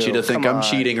you. I don't want you to think I'm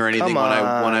cheating or anything when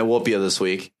I whoop you this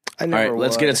week. All right,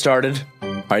 let's get it started.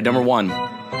 All right, number 1,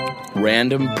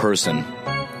 random person.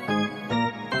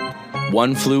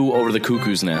 One flew over the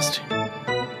cuckoo's nest.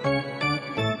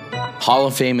 Hall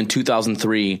of Fame in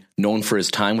 2003, known for his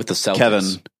time with the Celtics. Kevin,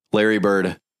 Larry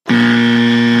Bird.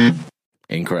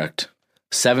 Incorrect.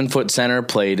 7-foot center,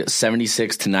 played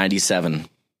 76 to 97.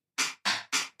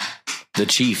 The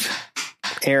Chief.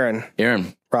 Aaron.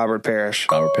 Robert Parrish.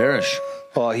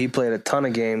 Well, he played a ton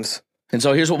of games. And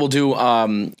so here's what we'll do.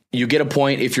 You get a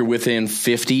point if you're within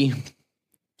 50.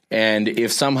 And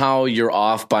if somehow you're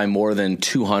off by more than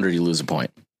 200, you lose a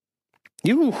point.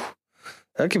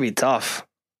 That could be tough.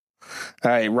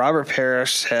 All right, Robert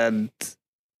Parrish had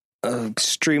an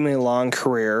extremely long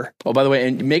career. Oh, by the way,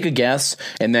 and make a guess,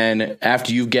 and then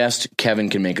after you've guessed, Kevin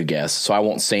can make a guess. So I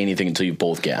won't say anything until you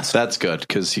both guess. That's good,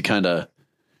 because he kind of...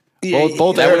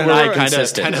 Both Aaron and I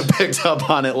kind of picked up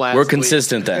on it last week. We're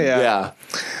consistent then. Yeah.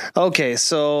 Okay,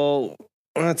 so...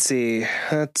 Let's see.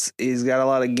 He's got a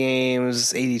lot of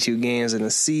games, 82 games in a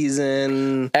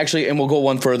season. Actually, and we'll go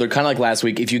one further, kind of like last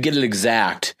week. If you get it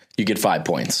exact, you get 5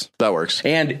 points. That works.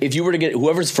 And if you were to get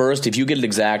whoever's first, if you get it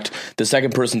exact, the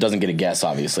second person doesn't get a guess,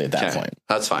 obviously, at that point.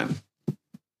 That's fine.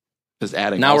 Just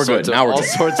adding all sorts of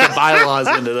bylaws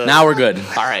into this. Now we're good.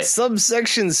 All right.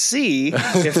 Subsection C,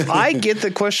 if I get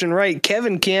the question right,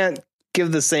 Kevin can't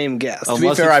give the same guess.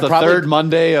 Unless fair, it's the third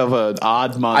Monday of an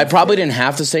odd month. I probably didn't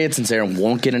have to say it since Aaron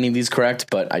won't get any of these correct,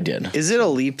 but I did. Is it a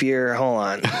leap year? Hold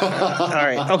on. All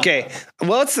right. Okay.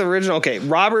 Well, it's the original. Okay.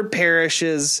 Robert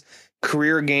Parrish's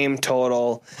career game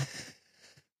total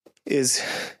is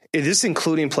this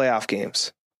including playoff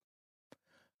games?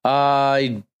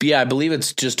 Yeah, I believe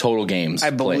it's just total games. I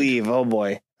believe. Oh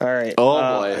boy. All right.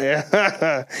 Oh boy.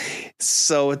 Yeah.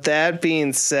 So with that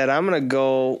being said, I'm going to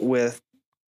go with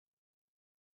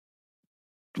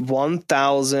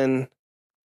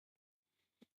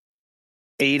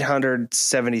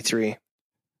 1,873.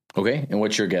 Okay, and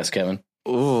what's your guess, Kevin?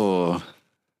 Ooh.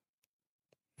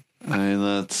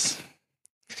 That's.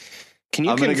 Can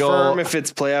you confirm if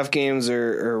it's playoff games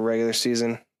or regular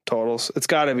season totals? It's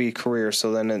got to be career,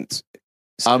 so then it's.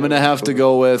 I'm going to have to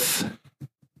go with.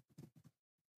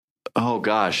 Oh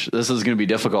gosh, this is going to be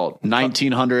difficult.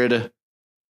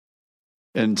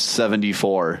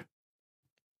 1,974.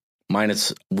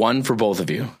 Minus 1 for both of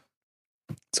you.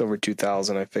 It's over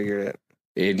 2,000. I figured it.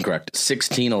 Incorrect.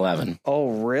 1611.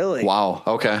 Oh, really? Wow.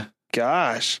 Okay.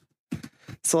 Gosh.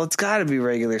 So it's got to be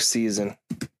regular season.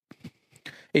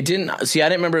 It didn't. See, I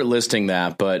didn't remember it listing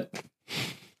that, but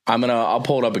I'll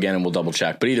pull it up again and we'll double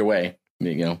check. But either way,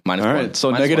 minus all 1. Right.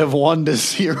 So -1 to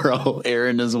 0.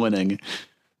 Aaron is winning.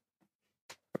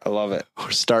 I love it.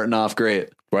 We're starting off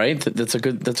great. Right? That's a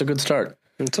good start.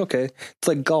 It's okay. It's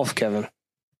like golf, Kevin.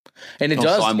 And it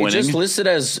does. So it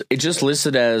just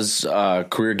listed as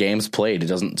career games played. It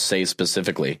doesn't say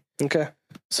specifically. Okay.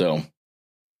 So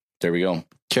there we go.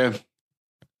 Okay.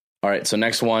 All right. So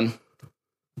next one.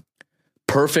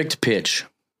 Perfect pitch.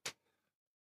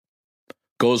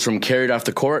 Goes from carried off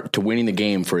the court to winning the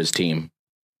game for his team.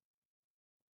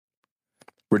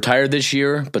 Retired this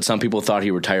year, but some people thought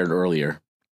he retired earlier.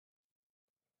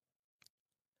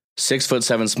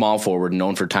 6'7" small forward,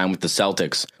 known for time with the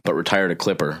Celtics, but retired a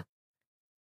Clipper.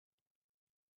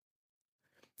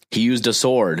 He used a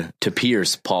sword to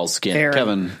pierce Paul's skin. Aaron.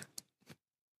 Kevin.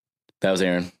 That was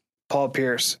Aaron. Paul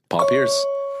Pierce. Paul Pierce.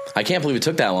 I can't believe it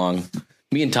took that long.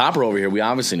 Me and Topper over here, we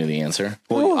obviously knew the answer.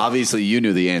 Well, obviously you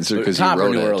knew the answer because you Topper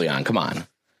wrote knew it early on. Come on.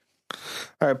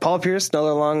 All right, Paul Pierce,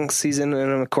 another long season,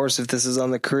 and of course, if this is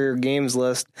on the career games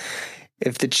list,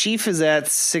 if the Chief is at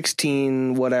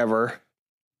 16, whatever,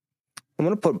 I'm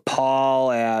going to put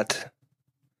Paul at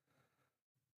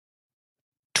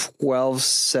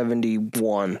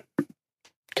 1271.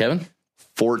 Kevin?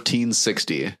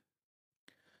 1460.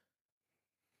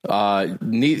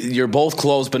 You're both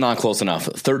close, but not close enough.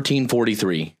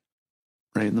 1343.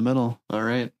 Right in the middle. All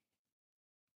right.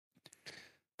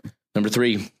 Number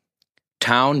 3,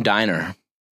 Town Diner.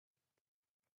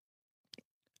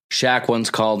 Shaq once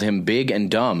called him big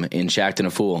and dumb in Shaqtin'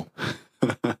 a Fool.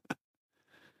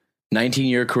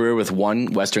 19-year career with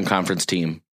one Western Conference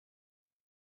team.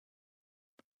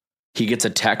 He gets a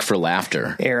tech for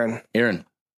laughter. Aaron.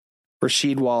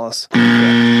 Rasheed Wallace.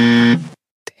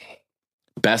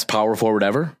 Best power forward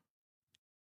ever?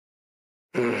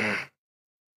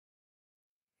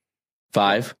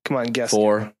 5. Come on, guess.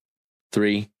 4,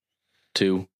 3,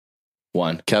 2,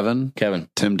 1. Kevin.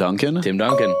 Tim Duncan.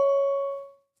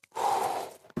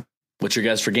 What's your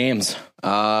guess for games?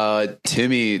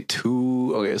 Timmy,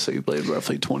 2. Okay, so you played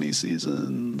roughly 20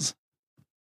 seasons.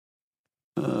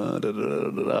 I'm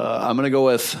going to go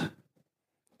with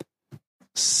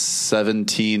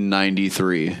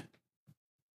 1793.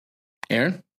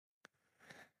 Aaron?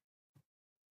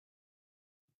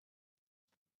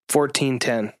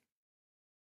 1410.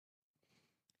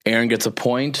 Aaron gets a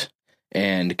point,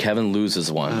 and Kevin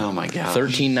loses one. Oh, my God.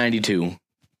 1392.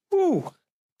 Ooh.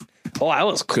 Oh, I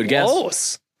was Good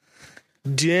close.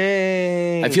 Guess.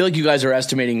 Dang. I feel like you guys are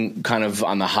estimating kind of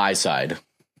on the high side.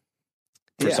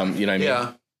 For some, you know what I mean?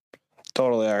 Yeah.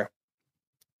 Totally are.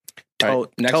 All right,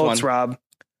 next one. Rob.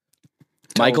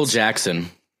 Michael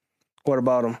Jackson. What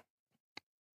about him?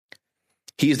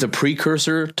 He is the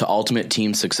precursor to ultimate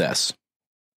team success.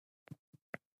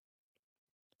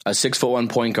 A 6'1"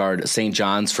 point guard at St.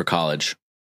 John's for college.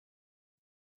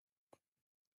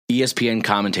 ESPN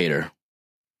commentator.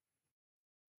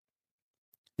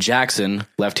 Jackson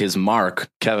left his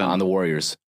mark on the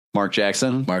Warriors. Mark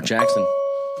Jackson. Mark Jackson.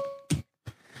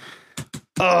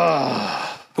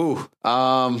 I'm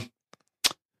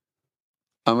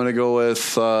going to go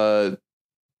with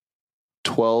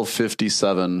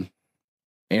 1257.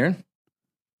 Aaron?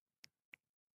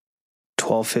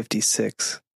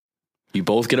 1256. You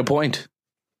both get a point.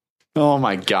 Oh,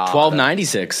 my God.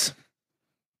 1296.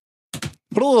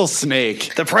 What a little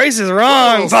snake. The price is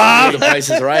wrong, Bob. The Price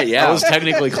is Right. Yeah, I was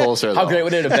technically closer. How though. great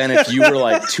would it have been if you were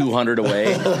like 200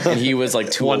 away and he was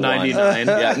like 201? 199.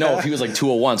 Yeah, no, if he was like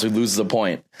 201, so he loses a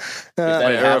point. If that had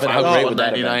Or if happened, I how was great would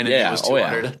that have 199 been? and he Yeah, was oh yeah.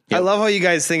 200. I love how you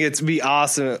guys think it's be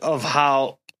awesome of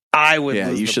how I would. Yeah,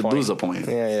 lose you the should point. lose a point.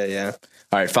 Yeah.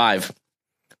 All right, 5.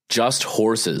 Just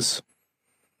Horses.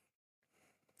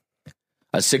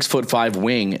 A 6'5"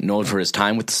 wing known for his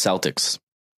time with the Celtics.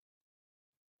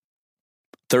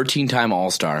 13-time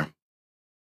All-Star.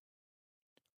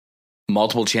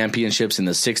 Multiple championships in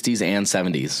the 60s and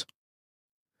 70s.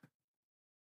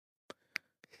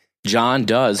 John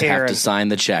does have Aaron. to sign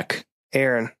the check.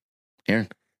 Aaron.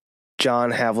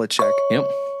 John Havlicek.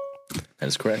 Yep. That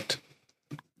is correct.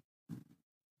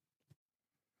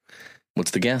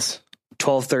 What's the guess?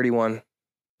 1231.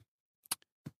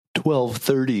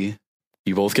 1230.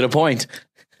 You both get a point.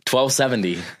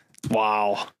 1270.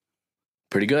 Wow.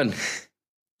 Pretty good.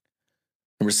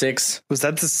 Number 6. Was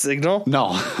that the signal?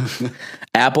 No.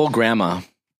 Apple Grandma.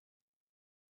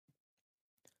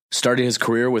 Started his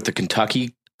career with the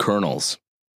Kentucky Colonels.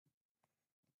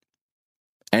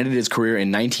 Ended his career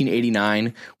in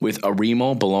 1989 with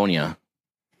Aremo Bologna.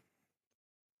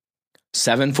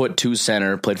 7'2"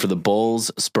 center, played for the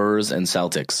Bulls, Spurs, and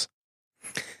Celtics.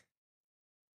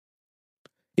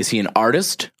 Is he an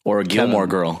artist or a Gilmore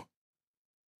Girl?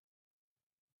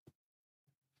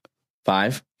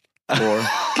 5, 4,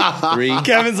 3.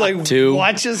 Kevin's like, 2,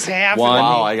 what just happened? 1.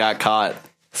 Wow, I got caught.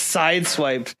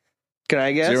 Sideswiped. Can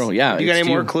I guess? 0. Yeah. You got it's any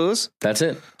more you. clues? That's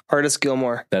it. Artist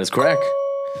Gilmore. That is correct.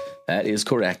 That is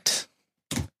correct.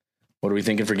 What are we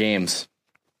thinking for games?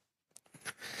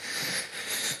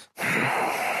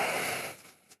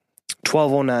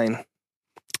 1209.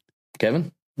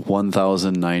 Kevin?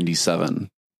 1097.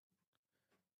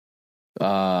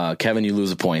 Kevin, you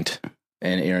lose a point,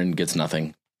 and Aaron gets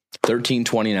nothing.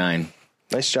 1329.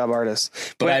 Nice job,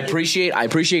 artist. But I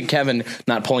appreciate Kevin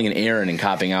not pulling an Aaron and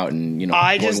copping out and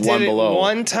I going just one did it below.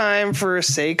 one time for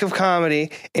sake of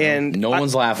comedy, and No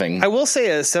one's laughing. I will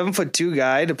say, a 7'2"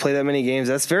 guy to play that many games,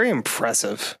 that's very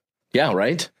impressive. Yeah,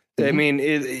 right? I mean,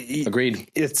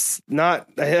 Agreed. It's not.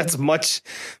 That's much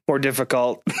more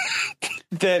difficult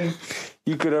than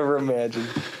you could ever imagine.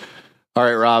 All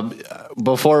right, Rob,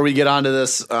 before we get on to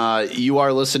this, you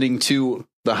are listening to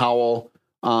The Howl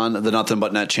on the Nothing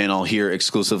But Net channel here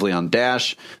exclusively on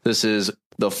Dash. This is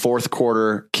the fourth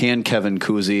quarter. Can Kevin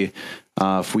Kuzi?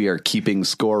 If we are keeping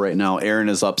score right now, Aaron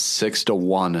is up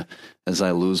 6-1 as I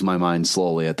lose my mind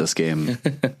slowly at this game.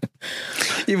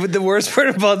 Yeah, but the worst part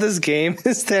about this game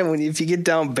is that if you get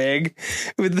down big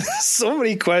with so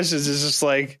many questions, it's just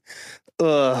like,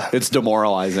 ugh. It's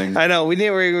demoralizing. I know.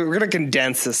 We're going to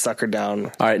condense this sucker down.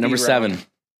 All right, number Each 7. round.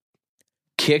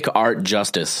 Kick Art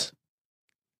Justice.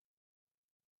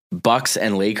 Bucks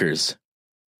and Lakers.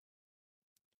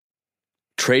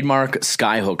 Trademark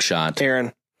skyhook shot.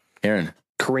 Aaron.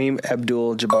 Kareem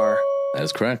Abdul-Jabbar. That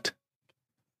is correct.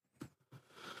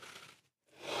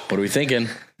 What are we thinking?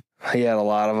 He had a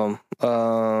lot of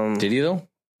them. Did he, though?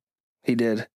 He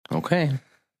did. Okay.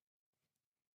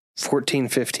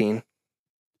 14-15.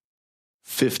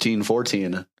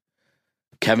 15-14.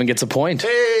 Kevin gets a point.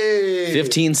 Hey!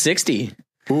 15-60.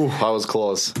 Ooh, I was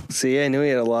close. See, I knew he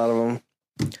had a lot of them.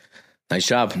 Nice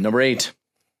job. Number 8.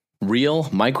 Real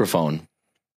microphone.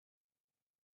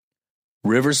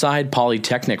 Riverside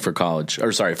Polytechnic for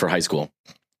high school.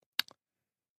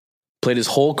 Played his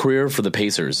whole career for the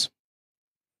Pacers.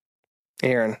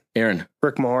 Aaron.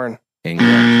 Rick Mahorn.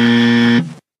 Incorrect.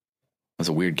 That's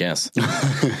a weird guess.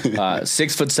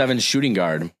 6'7" shooting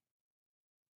guard.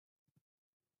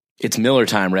 It's Miller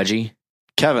time, Reggie.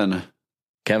 Kevin.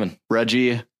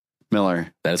 Reggie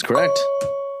Miller. That is correct.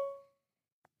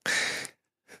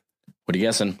 What are you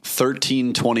guessing?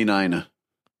 13-29.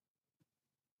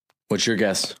 What's your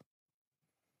guess?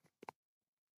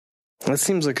 That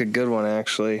seems like a good one,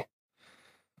 actually.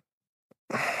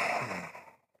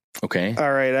 Okay.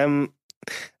 All right, I don't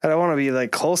want to be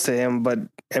like close to him, but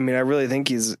I mean, I really think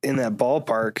he's in that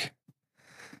ballpark.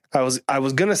 I was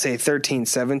gonna say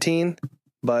 13-17,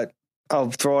 but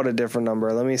I'll throw out a different number.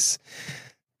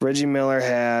 Reggie Miller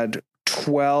had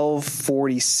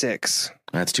 1246.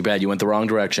 That's too bad. You went the wrong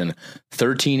direction.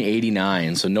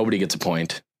 1389, so nobody gets a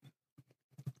point.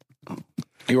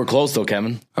 You were close, though,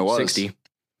 Kevin. I was. 60.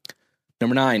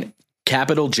 Number 9,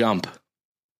 Capital Jump.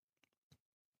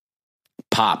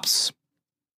 Pops.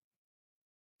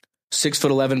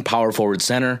 6'11" power forward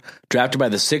center, drafted by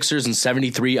the Sixers in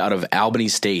 73 out of Albany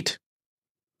State.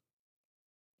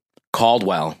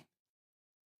 Caldwell.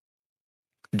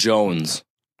 Jones.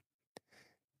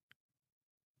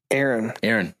 Aaron.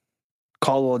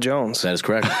 Caldwell Jones. That is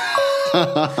correct.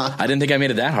 I didn't think I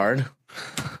made it that hard.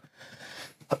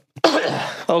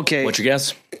 Okay. What's your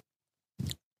guess?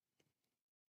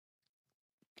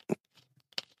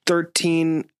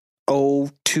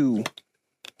 1302.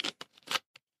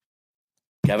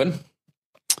 Kevin?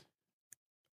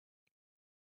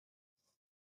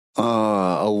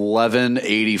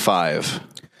 1185.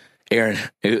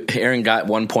 Aaron got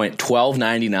 1 point,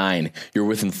 1299. You're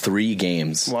within 3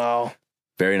 games. Wow.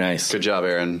 Very nice. Good job,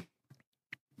 Aaron.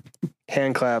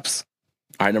 Hand claps.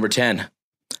 All right, number 10.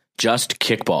 Just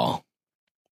Kickball.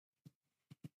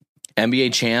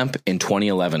 NBA champ in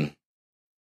 2011.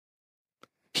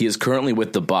 He is currently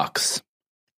with the Bucks.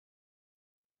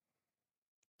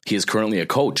 He is currently a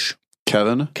coach.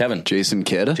 Kevin? Jason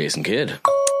Kidd.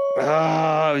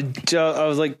 I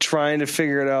was like trying to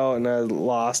figure it out and I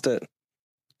lost it.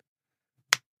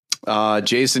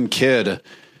 Jason Kidd,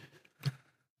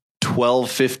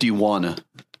 1251.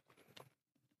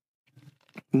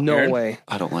 No Aaron? way.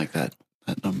 I don't like that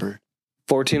number.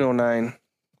 1409.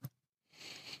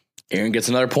 Aaron gets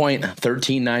another point,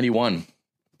 1391.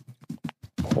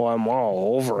 Well, I'm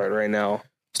all over it right now.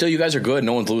 Still, you guys are good.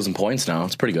 No one's losing points now.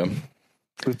 It's pretty good.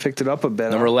 We picked it up a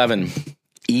bit. Number 11.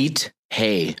 Eat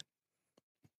hay.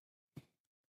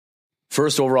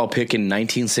 First overall pick in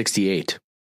 1968.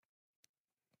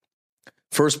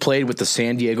 First played with the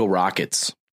San Diego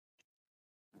Rockets.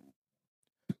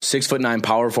 6'9"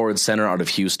 power forward center out of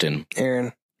Houston.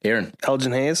 Aaron.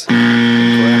 Elgin Hayes.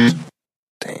 Correct.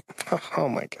 Dang. Oh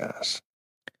my gosh.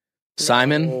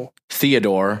 Simon,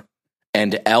 Theodore,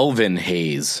 and Elvin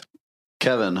Hayes.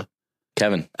 Kevin.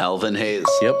 Elvin Hayes.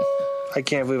 Yep. I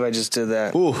can't believe I just did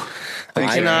that. Ooh.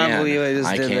 I cannot believe I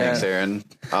just did Thanks, that. Aaron.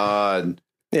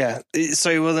 Yeah,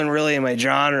 so he wasn't really in my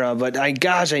genre, but I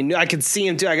knew I could see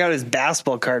him too. I got his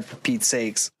basketball card for Pete's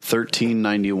sakes.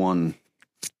 1391.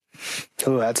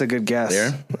 Oh, that's a good guess.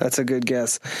 There? That's a good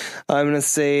guess. I'm going to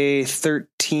say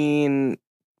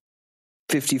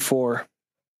 1354.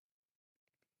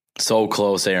 So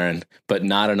close, Aaron, but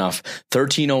not enough.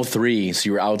 1303, so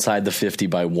you were outside the 50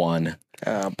 by 1.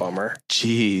 Bummer.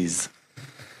 Jeez.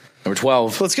 Number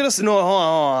 12. Let's get us. No, hold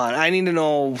on. I need to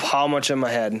know how much I'm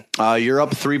ahead. You're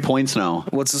up 3 points now.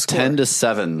 What's the score?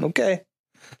 10-7. Okay.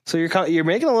 So you're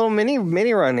making a little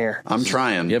mini run here. I'm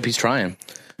trying. Yep, he's trying.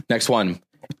 Next one.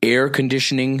 Air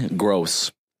conditioning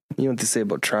gross. You know what they say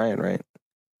about trying, right?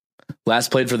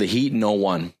 Last played for the Heat in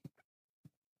 01.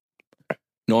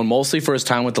 Known mostly for his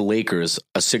time with the Lakers,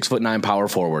 a 6'9" power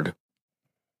forward.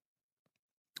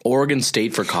 Oregon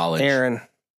State for college. Aaron.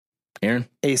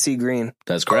 AC Green.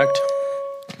 That's correct.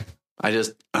 I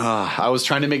was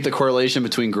trying to make the correlation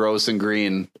between gross and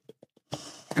green.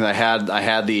 And I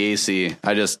had the AC.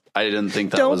 I didn't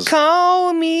think that Don't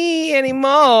call me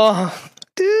anymore.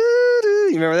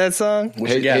 You remember that song?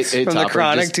 Hey, from Topper, the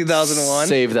Chronic just 2001?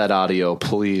 Save that audio,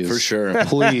 please. For sure.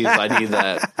 Please, I need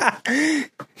that.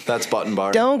 That's Button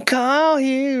Bar. Don't call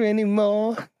here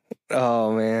anymore.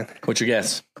 Oh, man. What's your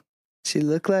guess? She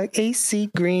looked like AC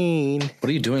Green. What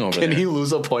are you doing over there? Can he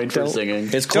lose a point for singing?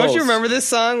 It's close. Don't you remember this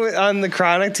song on the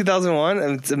Chronic 2001?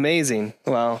 It's amazing.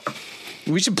 Wow.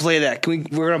 We should play that.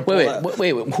 We're gonna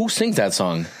wait. Who sings that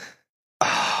song?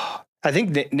 I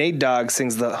think Nate Dogg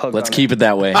sings the hook. Let's keep it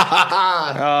that way.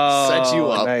 Set you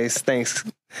up. Nice. Thanks.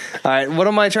 All right. What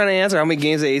am I trying to answer? How many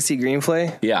games did AC Green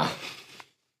play? Yeah.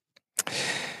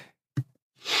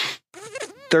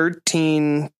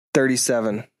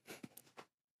 1337.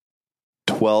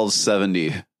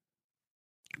 1270.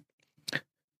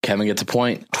 Kevin gets a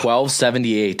point.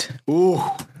 1278. Ooh,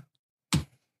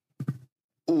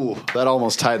 that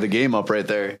almost tied the game up right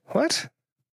there. What?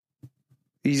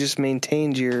 You just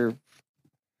maintained your.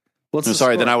 I'm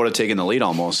sorry, then I would have taken the lead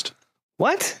almost.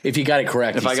 What? If you got it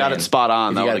correct. If I got it spot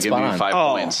on, that would have given me 5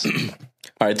 points.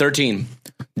 All right, 13.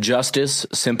 Justice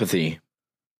Sympathy.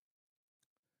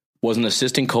 Was an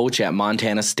assistant coach at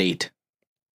Montana State.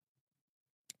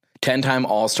 10-time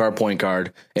All-Star point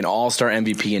guard, an All-Star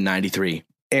MVP in 93.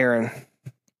 Aaron.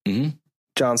 Mm-hmm.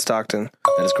 John Stockton.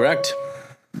 That is correct.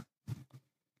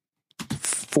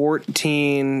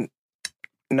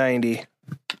 1490.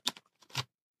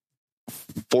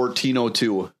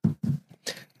 1402.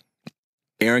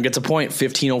 Aaron gets a point.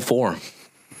 1504.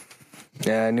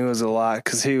 Yeah, I knew it was a lot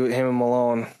because him and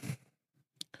Malone.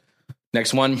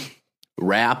 Next one.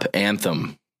 Rap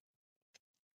anthem.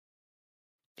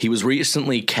 He was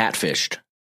recently catfished.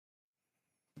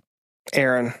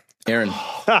 Aaron.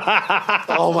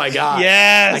 Oh my God.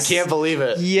 Yes. I can't believe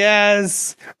it.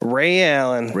 Yes. Ray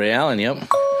Allen. Ray Allen, yep.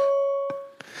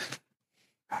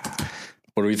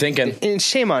 What What are we thinking? And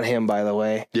shame on him, by the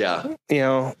way. Yeah. You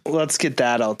know, let's get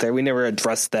that out there. We never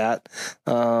addressed that.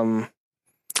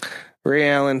 Ray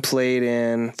Allen played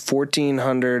in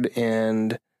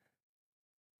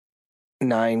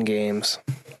 1,409 games.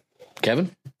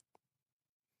 Kevin?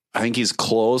 I think he's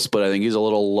close, but I think he's a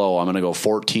little low. I'm going to go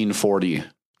 1440.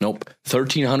 Nope.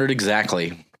 1,300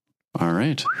 exactly. All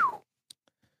right. All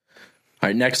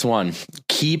right, next one.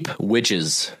 Keep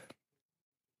Witches.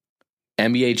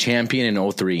 NBA champion in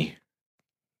 2003.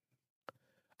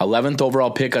 11th overall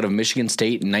pick out of Michigan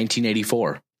State in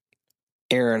 1984.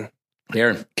 Aaron.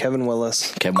 Kevin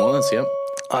Willis. Kevin Willis, yep.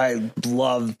 I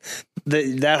love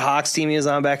that Hawks team he was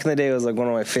on back in the day. Was like one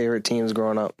of my favorite teams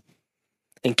growing up.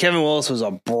 And Kevin Willis was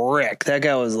a brick. That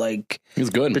guy was like... He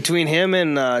was good. Between him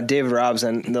and David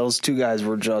Robson, those two guys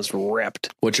were just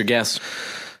ripped. What's your guess?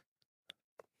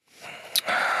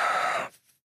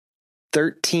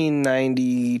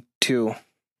 1392.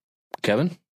 Kevin?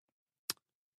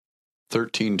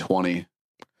 1320.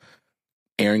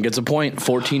 Aaron gets a point.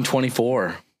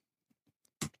 1424.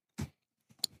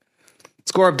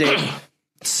 Score update.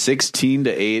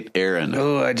 16-8, Aaron.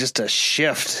 Oh, just a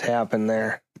shift happened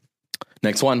there.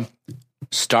 Next one.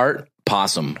 Start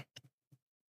Possum.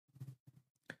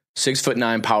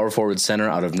 6'9" power forward center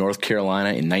out of North Carolina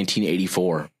in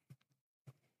 1984.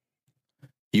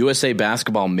 USA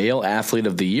Basketball Male Athlete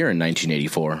of the Year in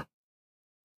 1984.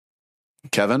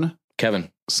 Kevin?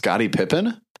 Scottie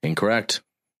Pippen? Incorrect.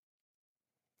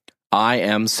 I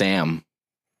Am Sam.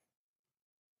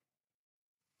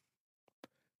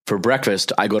 For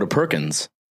breakfast, I go to Perkins.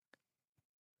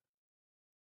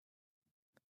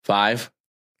 5,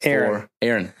 Aaron. 4.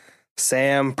 Aaron.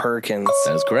 Sam Perkins.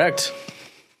 That is correct.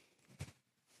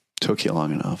 Took you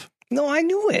long enough. No, I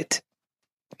knew it.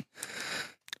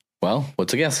 Well,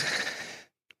 what's a guess?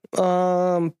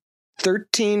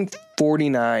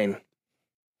 1349.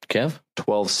 Kev?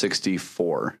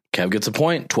 1264. Kev gets a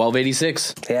point.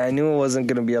 1286. Yeah, I knew it wasn't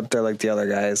going to be up there like the other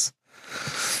guys.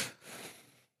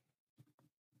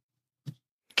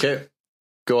 Okay.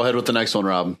 Go ahead with the next one,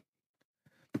 Rob.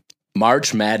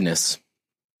 March Madness.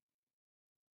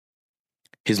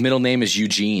 His middle name is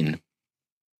Eugene.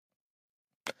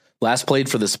 Last played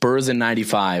for the Spurs in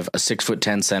 95, a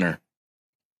 6'10" center.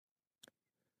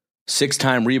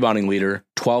 6-time rebounding leader,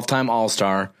 12-time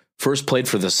All-Star, first played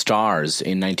for the Stars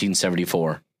in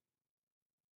 1974.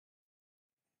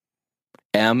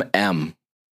 MM.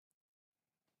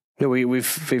 Yeah, we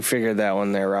figured that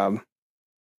one there, Rob.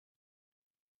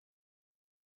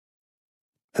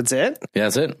 That's it? Yeah,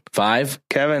 that's it. 5,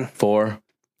 Kevin. 4,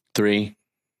 3,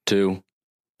 2,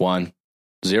 1,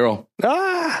 0.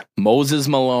 Ah! Moses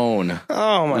Malone.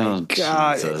 Oh my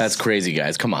God. Jesus. That's crazy,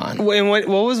 guys. Come on. Wait, what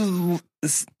was...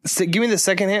 Give me the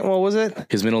second hint. What was it?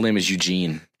 His middle name is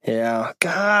Eugene. Yeah.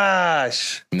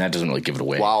 Gosh. And that doesn't really give it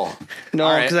away. Wow. No,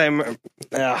 right. because I'm...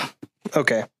 Yeah.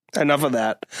 Okay. Enough of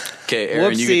that. Okay,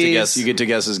 Aaron, you get to Whoopsies. guess. You get to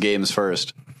guess his games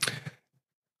first.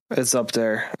 It's up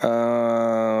there.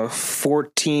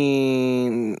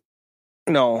 14...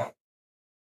 No.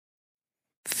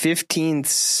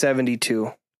 1572.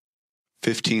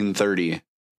 1530.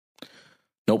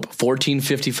 Nope.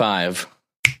 1455.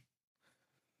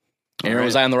 Aaron,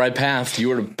 was I on the right path? You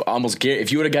would have almost...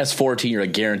 If you would have guessed 14, you're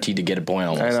guaranteed to get a point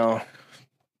almost. I know. All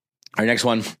right, next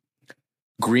one.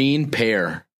 Green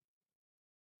Pear.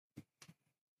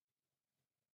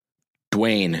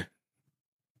 Dwayne.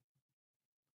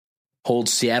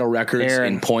 Holds Seattle records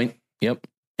Aaron. in point. Yep.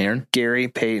 Aaron. Gary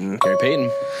Payton. Gary Payton.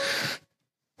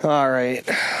 All right.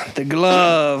 The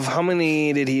glove. How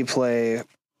many did he play?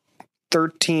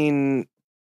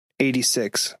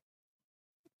 1386.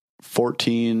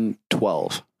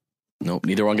 1412. Nope.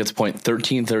 Neither one gets a point.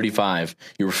 1335.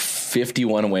 You were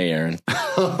 51 away, Aaron.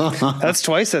 That's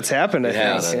twice that's happened, I It think.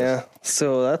 has. Yeah.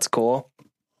 So that's cool.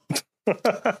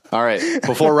 All right.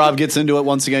 Before Rob gets into it,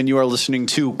 once again, you are listening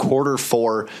to quarter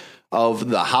 4 of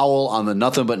the Howl on the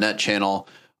Nothing But Net channel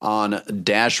on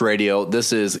Dash Radio.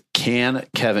 This is Can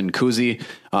Kevin Kuzi.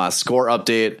 Score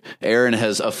update. Aaron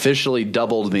has officially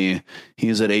doubled me.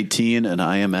 He's at 18 and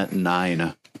I am at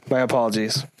 9. My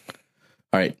apologies.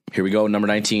 All right. Here we go. Number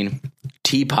 19.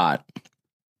 Teapot.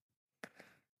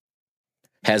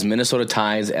 Has Minnesota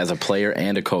ties as a player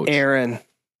and a coach. Aaron.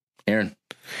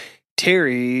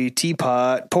 Terry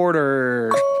Teapot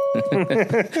Porter.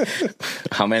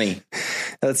 How many?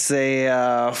 Let's say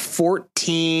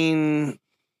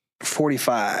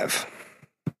 1445.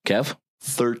 Kev?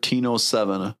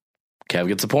 1307. Kev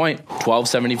gets a point.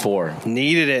 1274.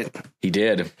 Needed it. He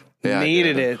did. Yeah,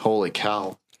 Needed it. Holy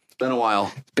cow. It's been a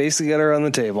while. Basically got her on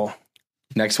the table.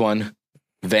 Next one.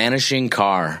 Vanishing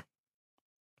Car.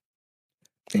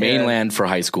 Mainland for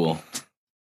high school.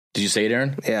 Did you say it,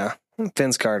 Aaron? Yeah.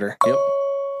 Vince Carter. Yep.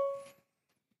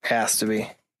 Has to be.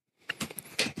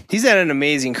 He's had an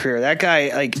amazing career. That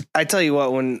guy, like, I tell you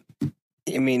what, when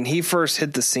he first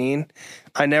hit the scene,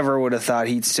 I never would have thought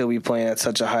he'd still be playing at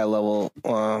such a high level.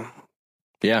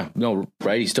 Yeah, no,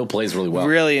 right? He still plays really well.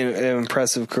 Really an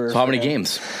impressive career. So how many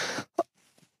games?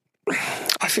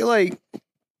 I feel like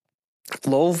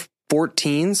low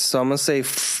 14s, so I'm going to say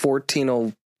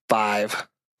 1405.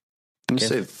 I'm going to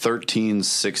say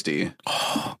 1360.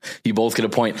 Oh, you both get a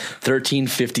point.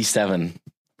 1357.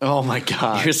 Oh, my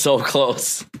God. You're so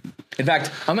close. In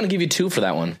fact, I'm going to give you 2 for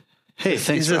that one. Hey,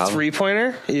 thanks, Is it a Rob.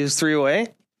 3-pointer? He was 3 away?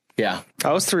 Yeah.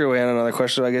 I was 3 away on another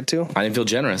question. Do I get 2? I didn't feel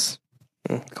generous.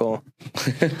 Cool.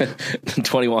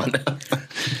 21.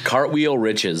 Cartwheel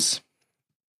Riches.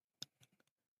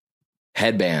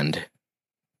 Headband.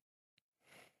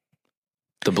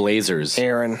 The Blazers.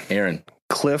 Aaron.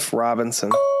 Cliff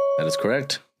Robinson. That is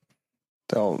correct.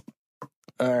 So,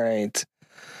 all right.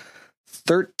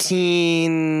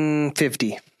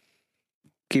 1350.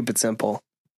 Keep it simple.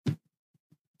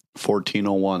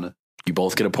 1401. You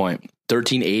both get a point.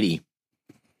 1380.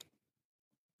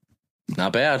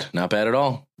 Not bad. Not bad at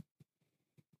all.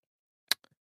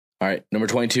 All right. Number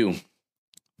 22.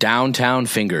 Downtown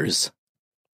Fingers.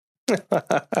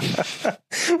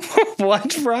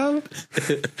 What, Rob? I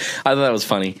thought that was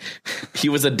funny. He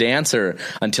was a dancer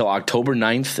until October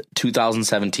 9th,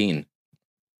 2017.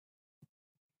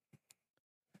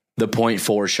 The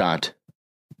 .4 shot.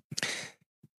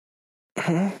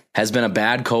 Has been a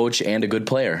bad coach and a good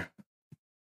player.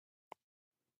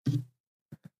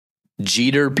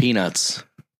 Jeter Peanuts.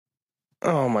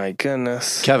 Oh, my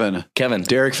goodness. Kevin.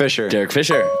 Derek Fisher.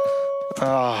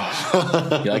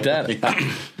 Oh. You like that?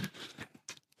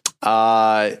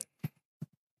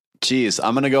 Geez,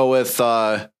 I'm going to go with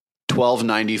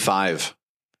 1295.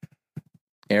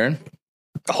 Aaron?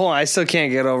 Hold on, I still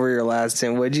can't get over your last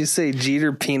name. What'd you say,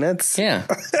 Jeter Peanuts? Yeah.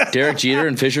 Derek Jeter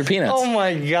and Fisher Peanuts. Oh,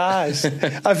 my gosh.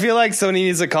 I feel like somebody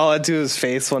needs to call it to his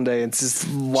face one day and just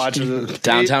watch it.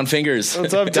 Downtown Fingers.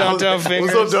 What's up, Downtown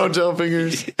Fingers? What's up, Downtown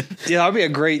Fingers? Yeah, that'd be a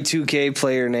great 2K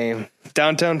player name.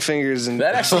 Downtown Fingers. And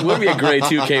That actually would be a great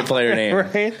 2K player name.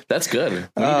 Right? That's good. We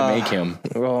need to make him.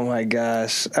 Oh, my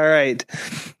gosh. All right.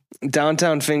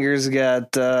 Downtown Fingers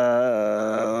got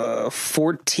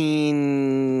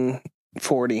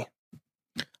 1440.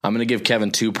 I'm going to give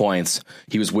Kevin 2 points.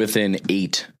 He was within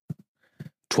 8.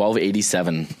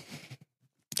 1287.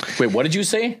 Wait, what did you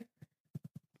say?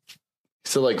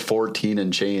 So like 14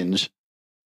 and change.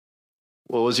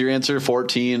 What was your answer?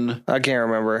 14? I can't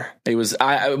remember. It was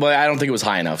I don't think it was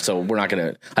high enough, so we're not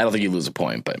going to I don't think you lose a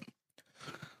point, but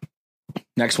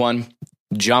next one,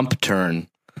 jump turn.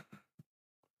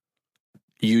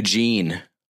 Eugene.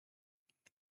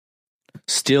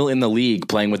 Still in the league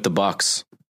playing with the Bucks.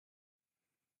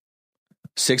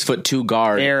 6'2"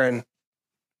 guard. Aaron.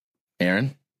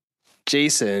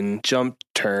 Jason, jump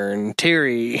turn,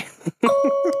 Terry.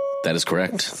 That is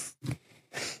correct.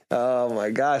 Oh my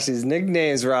gosh, these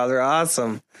nicknames, Rob, they're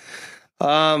awesome.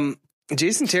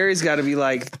 Jason Terry's got to be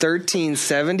like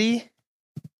 1370.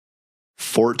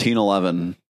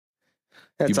 1411.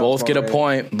 You both get a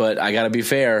point, but I got to be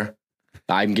fair.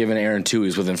 I'm giving Aaron 2.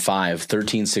 He's within 5.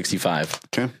 1365.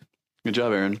 Okay. Good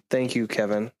job, Aaron. Thank you,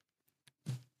 Kevin.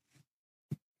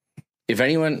 If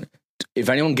anyone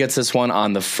gets this one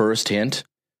on the first hint,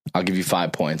 I'll give you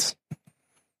 5 points.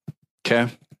 Okay.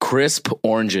 Crisp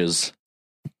oranges.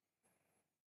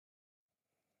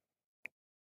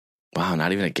 Wow,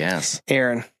 not even a guess.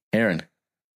 Aaron.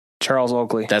 Charles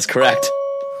Oakley. That's correct.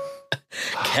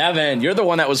 Kevin, you're the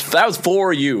one that was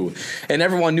for you, and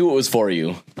everyone knew it was for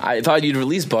you. I thought you'd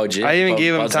release budget. I even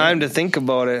gave him time to think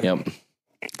about it. Yep.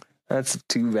 That's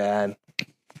too bad.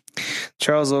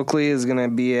 Charles Oakley is going to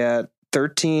be at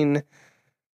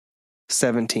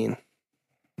 1317.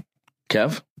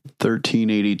 Kev?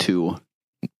 1382.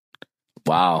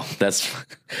 Wow, that's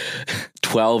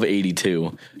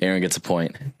 1282. Aaron gets a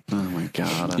point. Oh my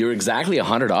God. You're exactly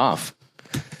 100 off.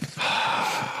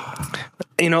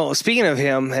 You know, speaking of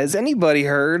him, has anybody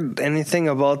heard anything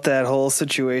about that whole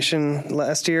situation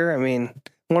last year? I mean,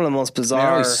 one of the most bizarre. They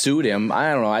already sued him.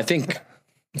 I don't know. I think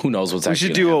who knows what's we actually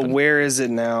should do happen. a where is it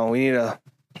now? We need to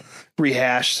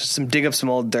rehash dig up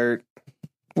some old dirt,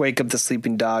 wake up the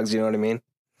sleeping dogs. You know what I mean?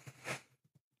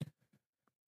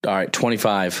 All right,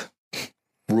 25.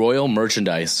 Royal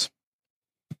merchandise.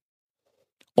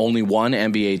 Only one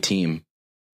NBA team.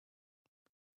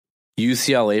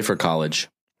 UCLA for college.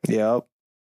 Yep.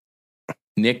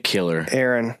 Nick Killer.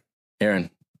 Aaron.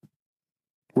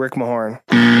 Rick Mahorn.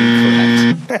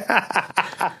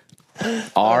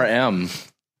 RM.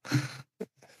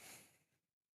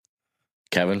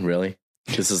 Kevin, really?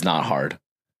 This is not hard.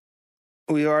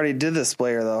 We already did this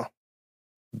player, though.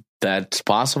 That's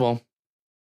possible.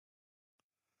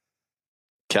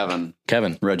 Kevin.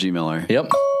 Reggie Miller.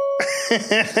 Yep.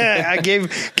 I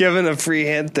gave Kevin a free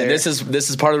hint there. And this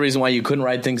is part of the reason why you couldn't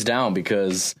write things down,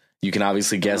 because you can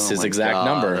obviously guess his exact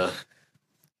number.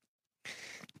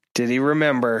 Did he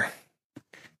remember?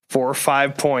 4 or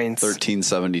 5 points.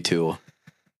 1372.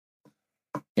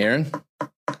 Aaron?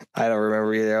 I don't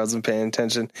remember either. I wasn't paying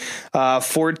attention.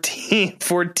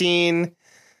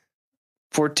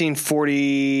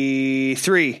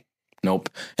 1443. Nope.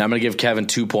 And I'm going to give Kevin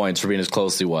 2 points for being as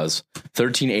close as he was.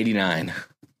 1389.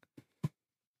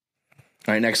 All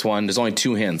right, next one. There's only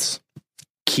 2 hints.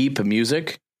 Keep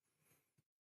music.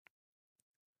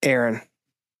 Aaron.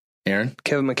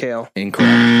 Kevin McHale.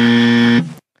 Incorrect.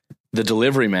 The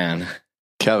Delivery Man.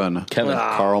 Kevin.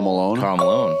 Karl Malone.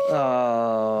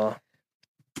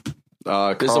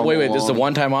 This is a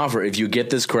one-time offer. If you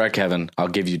get this correct, Kevin, I'll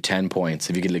give you 10 points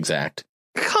if you get it exact.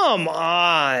 Come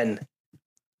on.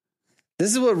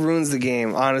 This is what ruins the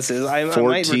game, honestly. I might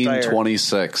retire.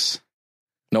 1426.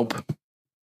 Nope. It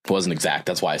wasn't exact.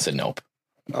 That's why I said nope.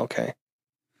 Okay.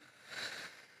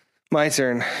 My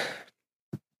turn.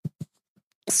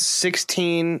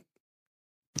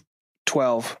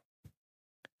 1612.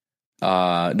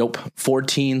 Nope.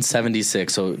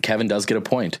 1476. So Kevin does get a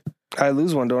point. I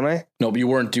lose one, don't I? Nope, you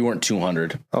weren't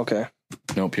 200. Okay.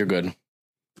 Nope, you're good.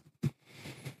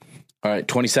 All right,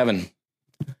 27.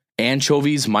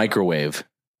 Anchovies microwave.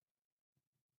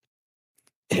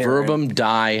 Aaron. Verbum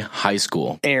die high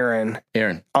school. Aaron.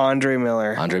 Andre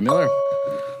Miller.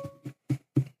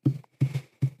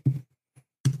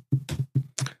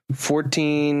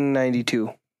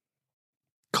 1492.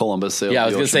 Columbus. Yeah, I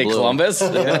was going to say Blue. Columbus.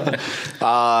 I'm going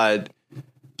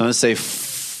to say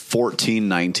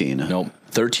 1419. Nope.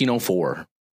 1304.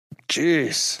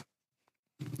 Jeez.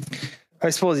 I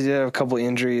suppose he did have a couple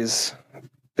injuries.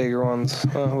 Bigger ones.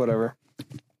 Whatever.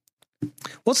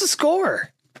 What's the score?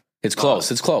 It's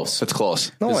close. It's close.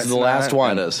 No, This is the last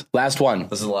one. It is. Last one.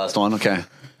 This is the last one. Okay.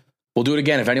 We'll do it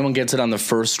again. If anyone gets it on the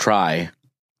first try,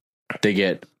 they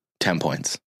get 10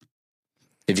 points.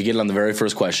 If you get it on the very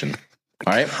first question.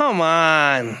 All right? Come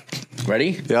on.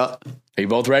 Ready? Yeah. Are you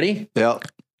both ready? Yeah.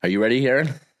 Are you ready, Aaron?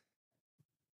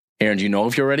 Aaron, do you know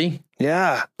if you're ready?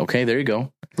 Yeah. Okay, there you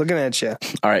go. Looking at you.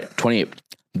 All right, 28.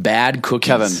 Bad cookies.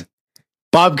 Kevin.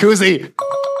 Bob Cousy.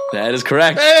 That is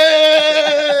correct.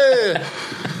 Hey!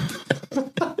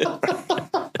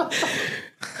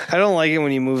 I don't like it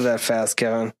when you move that fast,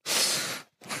 Kevin.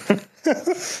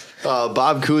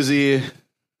 Bob Cousy.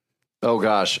 Oh,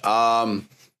 gosh.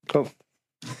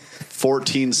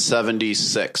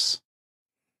 1476.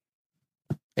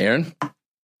 Aaron?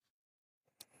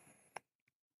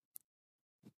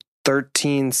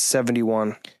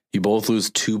 1371. You both lose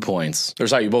 2 points. Or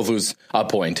sorry, you both lose a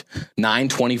point.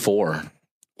 924.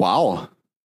 Wow.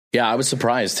 Yeah, I was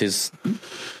surprised. His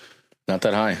not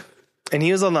that high. And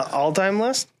he was on the all-time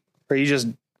list? Or you just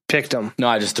picked him? No,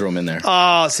 I just threw him in there.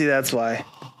 Oh, see, that's why.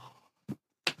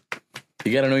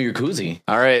 You got to know your koozie.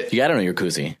 All right. You got to know your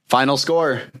koozie. Final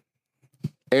score.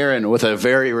 Aaron with a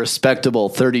very respectable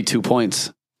 32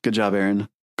 points. Good job, Aaron.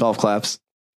 Golf claps.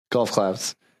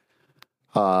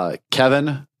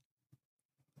 Kevin,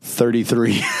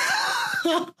 33.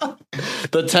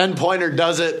 The 10-pointer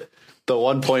does it. The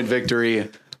 1-point victory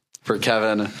for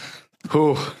Kevin.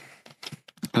 Whew.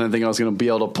 I didn't think I was going to be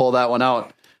able to pull that one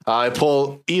out. I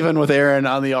pull even with Aaron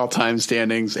on the all-time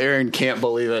standings. Aaron can't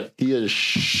believe it. He is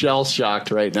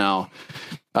shell-shocked right now.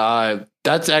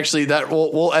 That's actually that.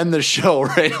 We'll end the show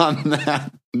right on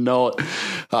that note.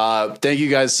 Thank you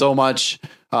guys so much.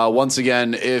 Once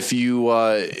again, if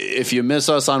you miss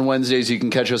us on Wednesdays, you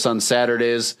can catch us on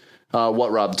Saturdays.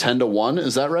 What, Rob? 10 to 1?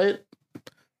 Is that right?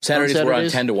 Saturdays we're on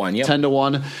 10 to 1. Yep. 10 to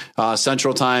 1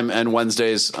 Central Time, and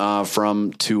Wednesdays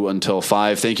from 2 until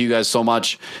 5. Thank you guys so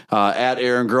much. At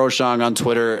Aaron Groshong on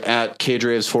Twitter, at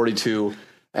KDraves42,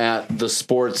 at the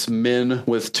Sportsmin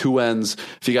with 2 N's.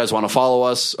 If you guys want to follow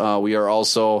us, we are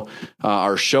also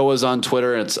our show is on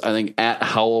Twitter. It's I think at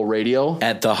Howl Radio.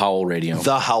 At the Howl Radio.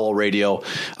 The Howl Radio.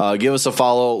 Give us a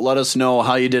follow. Let us know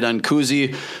how you did on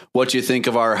Koozie, what you think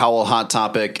of our Howl Hot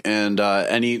Topic, and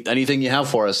anything you have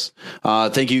for us.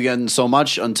 Thank you again so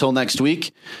much. Until next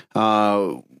week,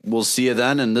 we'll see you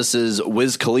then. And this is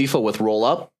Wiz Khalifa with Roll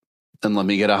Up, and Let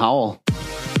Me Get a Howl.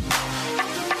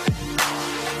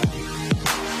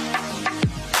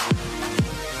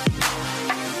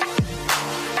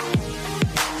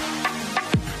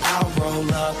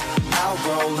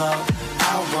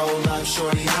 I'll roll up,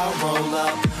 shorty, I'll roll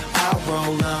up,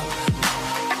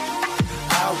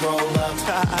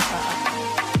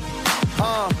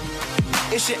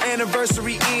 It's your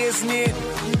anniversary, isn't it?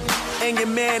 And your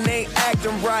man ain't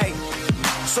acting right.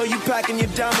 So you packing your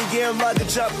dummy gear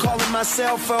luggage up, calling my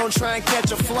cell phone, trying to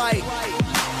catch a flight.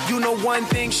 You know one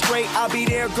thing straight, I'll be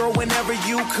there, girl, whenever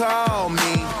you call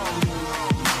me.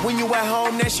 When you at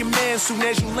home, that's your man. Soon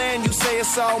as you land, you say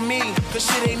it's all me. Cause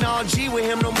shit ain't all G with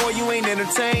him no more, you ain't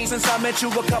entertained. Since I met you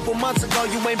a couple months ago,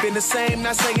 you ain't been the same.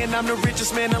 Not saying I'm the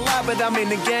richest man alive, but I'm in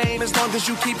the game. As long as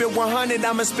you keep it 100,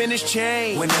 I'ma spin this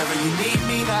chain. Whenever you need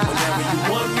me, whenever you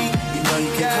want me, you know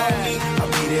you can call me. I'll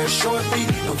be there shortly.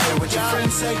 Don't care what your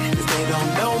friends say, cause they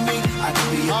don't know me. I can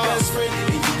be your best friend,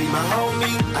 and you be my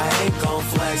homie. I ain't gon'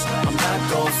 flex, I'm not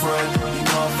gon' front. You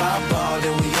know if I ball,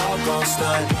 then we all gon'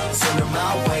 stunt. Send her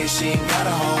my way, she ain't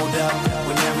gotta hold up.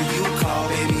 Whenever you call,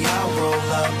 baby, I'll roll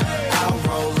up. I'll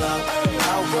roll up,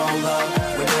 I'll roll up.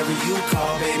 Whenever you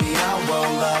call, baby, I'll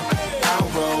roll up. I'll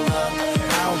roll up,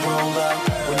 I'll roll up.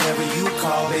 Whenever you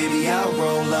call, baby, I'll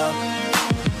roll up.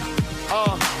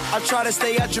 I try to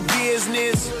stay out your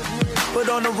business, but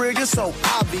on the real, you're so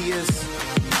obvious.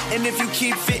 And if you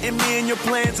keep fitting me in your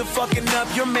plans of fucking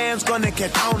up, your man's gonna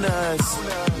get on us.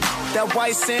 That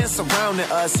white sand surrounding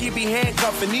us, he be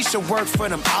handcuffed and he should work for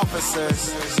them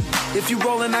officers. If you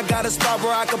rollin', I got a spot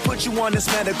where I can put you on this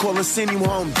medical and send you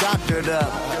home doctored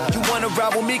up. You wanna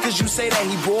ride with me cause you say that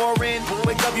he boring.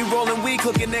 Wake up, you rollin' weed,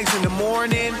 cooking eggs in the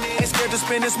morning. Ain't scared to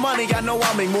spend this money, I know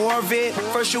I'll make more of it.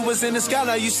 First you was in the sky,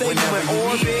 now you say whenever you in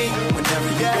orbit. Whenever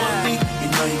you want me, you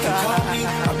know you can call me.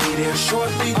 I'll be there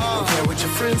shortly. Don't care what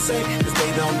your friends say, cause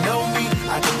they don't know me.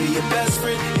 I can be your best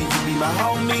friend, and you be my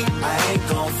homie. I ain't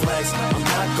gon' flex, I'm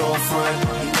not gon' front.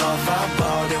 You know if I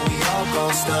ball, then we all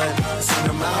gon' stunt. Send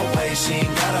her my way, she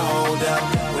ain't gotta hold up.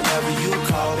 Whenever you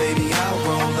call, baby, I'll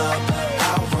roll up.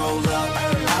 I'll roll up,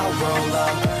 I'll roll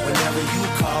up. Whenever you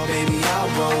call, baby, I'll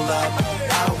roll up.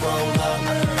 I'll roll up,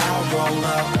 I'll roll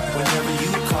up. Whenever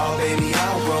you call, baby,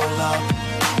 I'll roll up.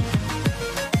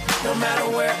 No matter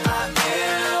where I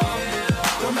am,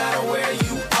 no matter where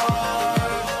you are,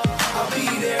 I'll be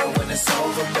there when it's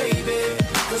over, baby.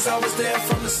 Cause I was there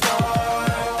from the start.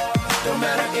 No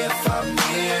matter if I'm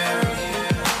near,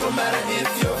 no matter if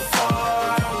you're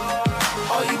far,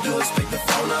 all you do is pick the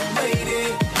phone up,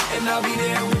 lady, and I'll be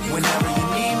there when you whenever you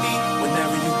need me,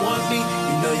 whenever you want me,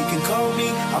 you know you can call me.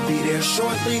 I'll be there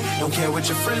shortly. Don't care what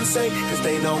your friends say, cause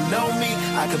they don't know me.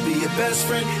 I could be your best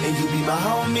friend, and you be my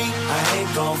homie. I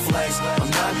ain't gon' flex,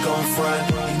 I'm not gon' front.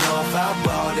 You know if I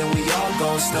ball, then we all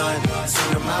gon' stunt.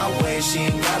 Send her my way, she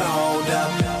ain't gotta hold up.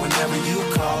 Whenever you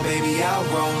call, baby, I'll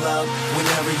roll up.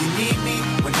 Whenever you need me,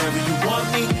 whenever you want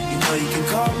me, you know you can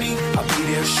call me. I'll be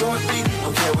there shortly.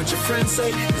 Don't care what your friends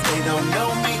say, cause they don't know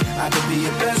me. I could be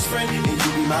your best friend, and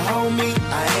you be my homie.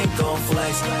 I ain't gon'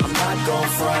 flex, I'm not gon'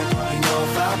 front. You know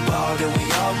if I ball, then we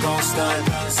all gon' stunt.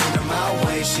 Send her my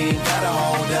way, she ain't gotta hold up.